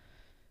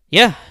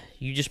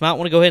just might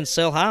want to go ahead and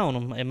sell high on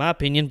him, in my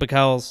opinion,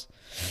 because,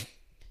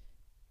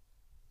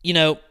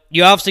 you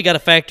obviously got to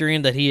factor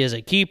in that he is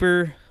a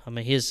keeper. I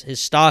mean, his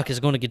stock is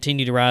going to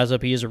continue to rise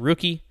up. He is a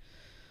rookie.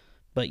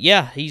 But,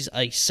 yeah, he's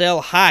a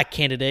sell-high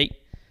candidate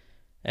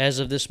as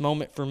of this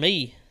moment for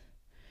me.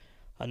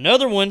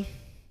 Another one,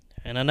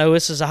 and I know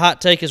this is a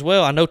hot take as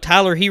well. I know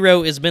Tyler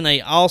Hero has been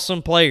an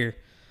awesome player.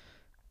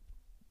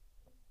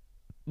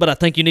 But I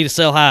think you need to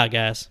sell high,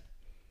 guys.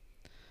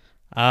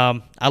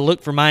 I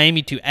look for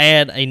Miami to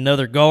add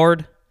another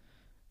guard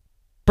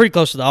pretty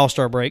close to the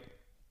All-Star break.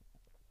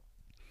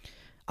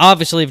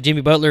 Obviously, if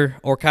Jimmy Butler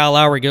or Kyle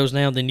Lowry goes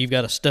down, then you've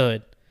got a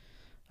stud.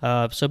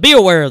 So be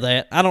aware of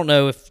that. I don't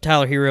know if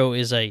Tyler Hero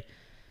is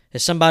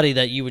somebody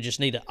that you would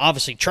just need to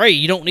obviously trade.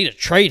 You don't need to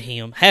trade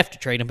him, have to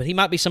trade him, but he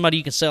might be somebody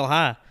you can sell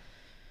high.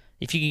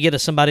 If you can get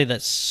somebody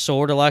that's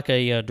sort of like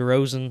a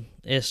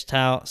DeRozan-esque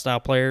style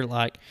player,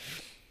 like,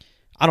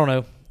 I don't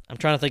know. I'm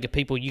trying to think of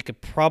people you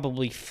could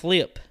probably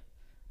flip.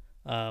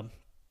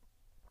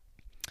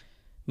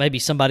 Maybe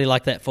somebody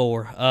like that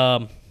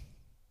for.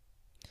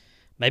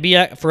 Maybe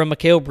for a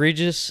Mikal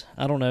Bridges.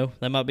 I don't know.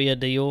 That might be a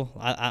deal.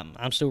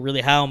 I'm still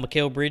really high on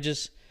Mikal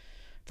Bridges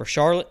for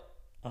Charlotte.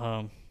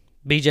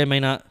 BJ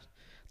may not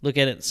look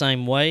at it the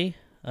same way.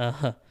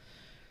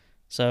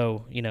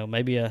 So,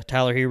 maybe a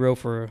Tyler Hero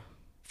for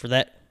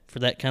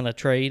that kind of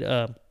trade.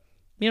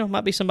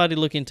 Might be somebody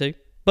to look into.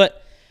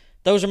 But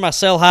those are my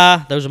sell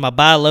high. Those are my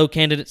buy low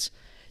candidates.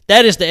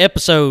 That is the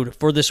episode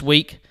for this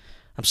week.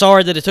 I'm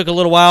sorry that it took a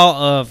little while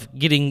of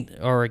getting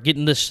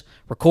this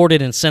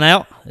recorded and sent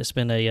out. It's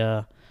been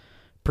a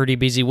pretty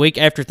busy week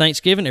after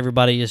Thanksgiving.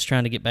 Everybody is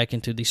trying to get back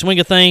into the swing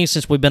of things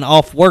since we've been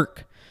off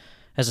work.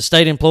 As a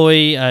state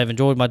employee, I've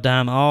enjoyed my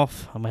time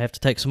off. I'm going to have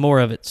to take some more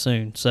of it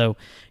soon. So,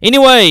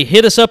 anyway,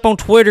 hit us up on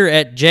Twitter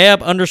at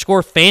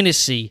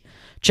 @jab_fantasy.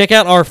 Check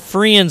out our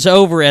friends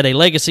over at A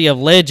Legacy of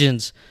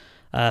Legends,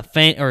 a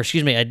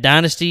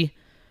Dynasty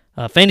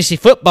Fantasy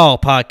Football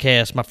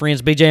podcast. My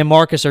friends BJ and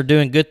Marcus are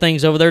doing good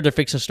things over there. They're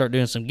fixing to start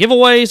doing some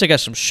giveaways. I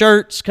got some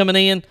shirts coming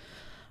in.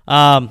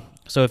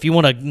 So if you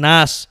want a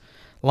nice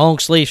long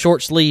sleeve,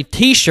 short sleeve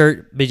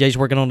t-shirt, BJ's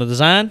working on the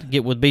design.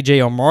 Get with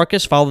BJ or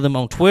Marcus. Follow them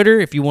on Twitter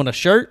if you want a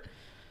shirt.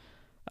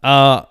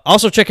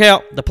 Also check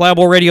out the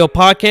Plowboy Radio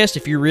podcast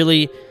if you're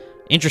really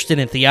interested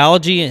in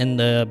theology and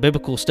the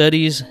biblical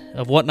studies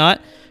of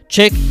whatnot.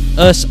 Check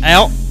us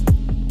out.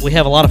 We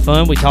have a lot of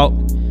fun. We talk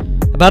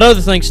about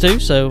other things too,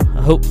 so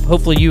I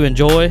hopefully you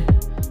enjoy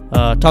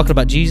talking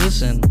about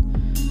Jesus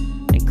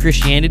and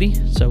Christianity.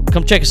 So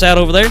come check us out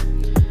over there.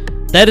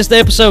 That is the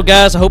episode,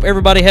 guys. I hope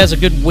everybody has a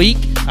good week.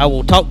 I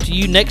will talk to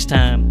you next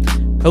time.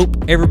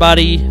 Hope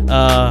everybody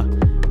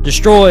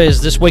destroys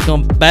this week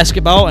on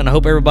basketball, and I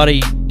hope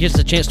everybody gets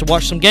the chance to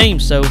watch some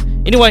games. So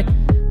anyway,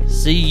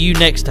 see you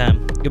next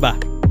time.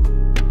 Goodbye.